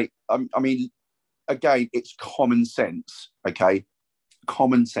 Like you say, I mean, again, it's common sense, okay?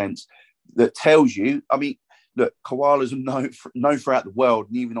 Common sense that tells you, I mean, look, koalas are known throughout the world,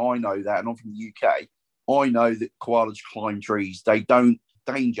 and even I know that, and I'm from the UK. I know that koalas climb trees. They don't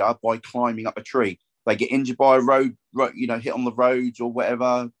danger by climbing up a tree. They get injured by a road, you know, hit on the roads or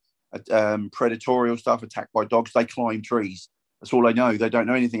whatever, predatory stuff, attacked by dogs. They climb trees. That's all they know. They don't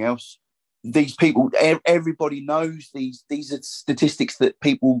know anything else. These people, everybody knows these are statistics that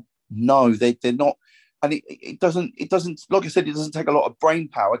people know. They're not, and it doesn't, like I said, it doesn't take a lot of brain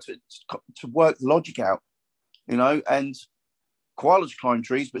power to work the logic out. You know, and koalas climb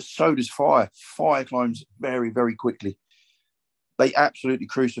trees, but so does fire. Fire climbs very, very quickly. They absolutely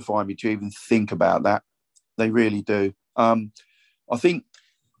crucify me to even think about that. They really do. I think,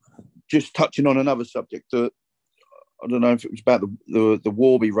 just touching on another subject, I don't know if it was about the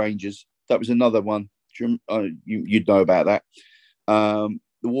Warby Ranges. That was another one. You'd know about that.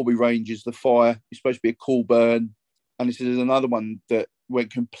 The Warby Ranges, the fire is supposed to be a cool burn. And this is another one that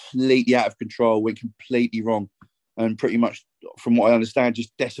went completely out of control, went completely wrong, and pretty much, from what I understand,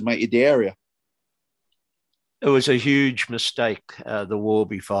 just decimated the area. It was a huge mistake, the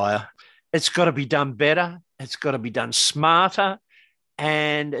Warby fire. It's got to be done better. It's got to be done smarter.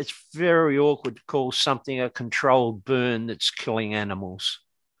 And it's very awkward to call something a controlled burn that's killing animals.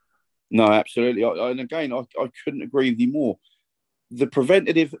 No, absolutely. And again, I couldn't agree with you more. The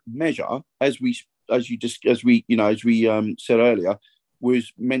preventative measure, as we as we said earlier,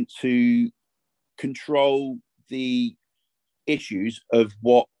 was meant to control the issues of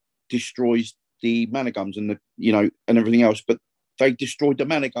what destroys the manigums and and everything else. But they destroyed the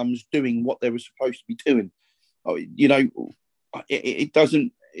manigums doing what they were supposed to be doing. It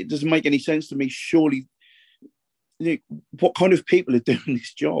doesn't make any sense to me. Surely, what kind of people are doing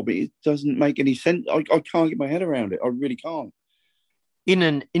this job? It doesn't make any sense. I can't get my head around it. I really can't. In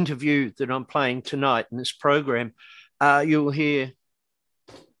an interview that I'm playing tonight in this program, you'll hear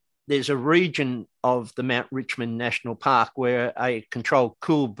there's a region of the Mount Richmond National Park where a controlled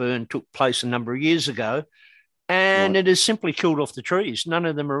cool burn took place a number of years ago, and It has simply killed off the trees. None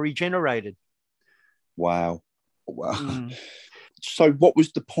of them are regenerated. Wow. So what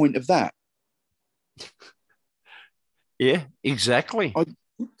was the point of that? Yeah, exactly.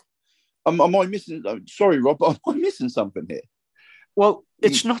 Am I missing? Sorry, Rob, but am I missing something here? Well,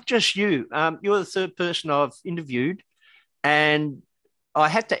 it's not just you. You're the third person I've interviewed, and I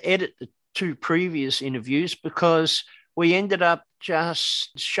had to edit the two previous interviews because we ended up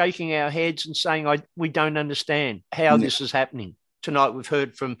just shaking our heads and saying, we don't understand how this is happening. Tonight we've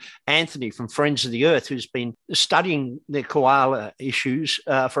heard from Anthony from Friends of the Earth, who's been studying the koala issues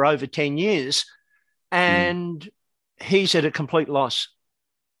for over 10 years, and he's at a complete loss.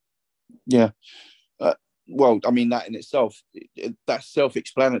 Yeah. Well, I mean, that in itself, that's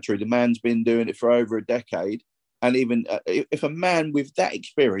self-explanatory. The man's been doing it for over a decade. And even if a man with that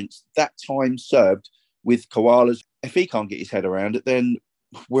experience, that time served with koalas, if he can't get his head around it, then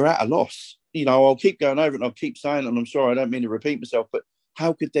we're at a loss. I'll keep going over it and I'll keep saying it, and I'm sorry, I don't mean to repeat myself, but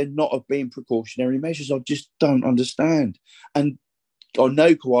how could there not have been precautionary measures? I just don't understand. And I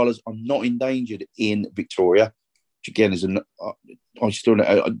know koalas are not endangered in Victoria, which again is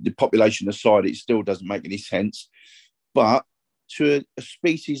the population aside, it still doesn't make any sense. But to a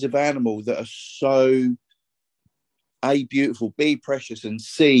species of animal that are so A, beautiful, B, precious, and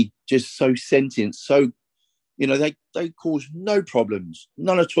C, just so sentient, so they cause no problems,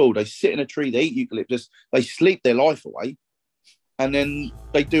 none at all. They sit in a tree, they eat eucalyptus, they sleep their life away, and then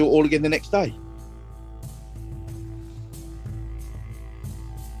they do it all again the next day.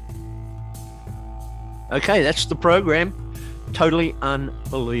 Okay, that's the program. Totally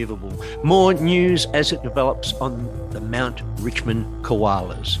unbelievable. More news as it develops on the Mount Richmond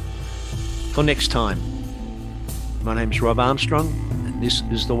koalas. For next time, my name's Rob Armstrong, and this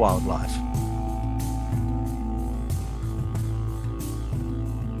is The Wildlife.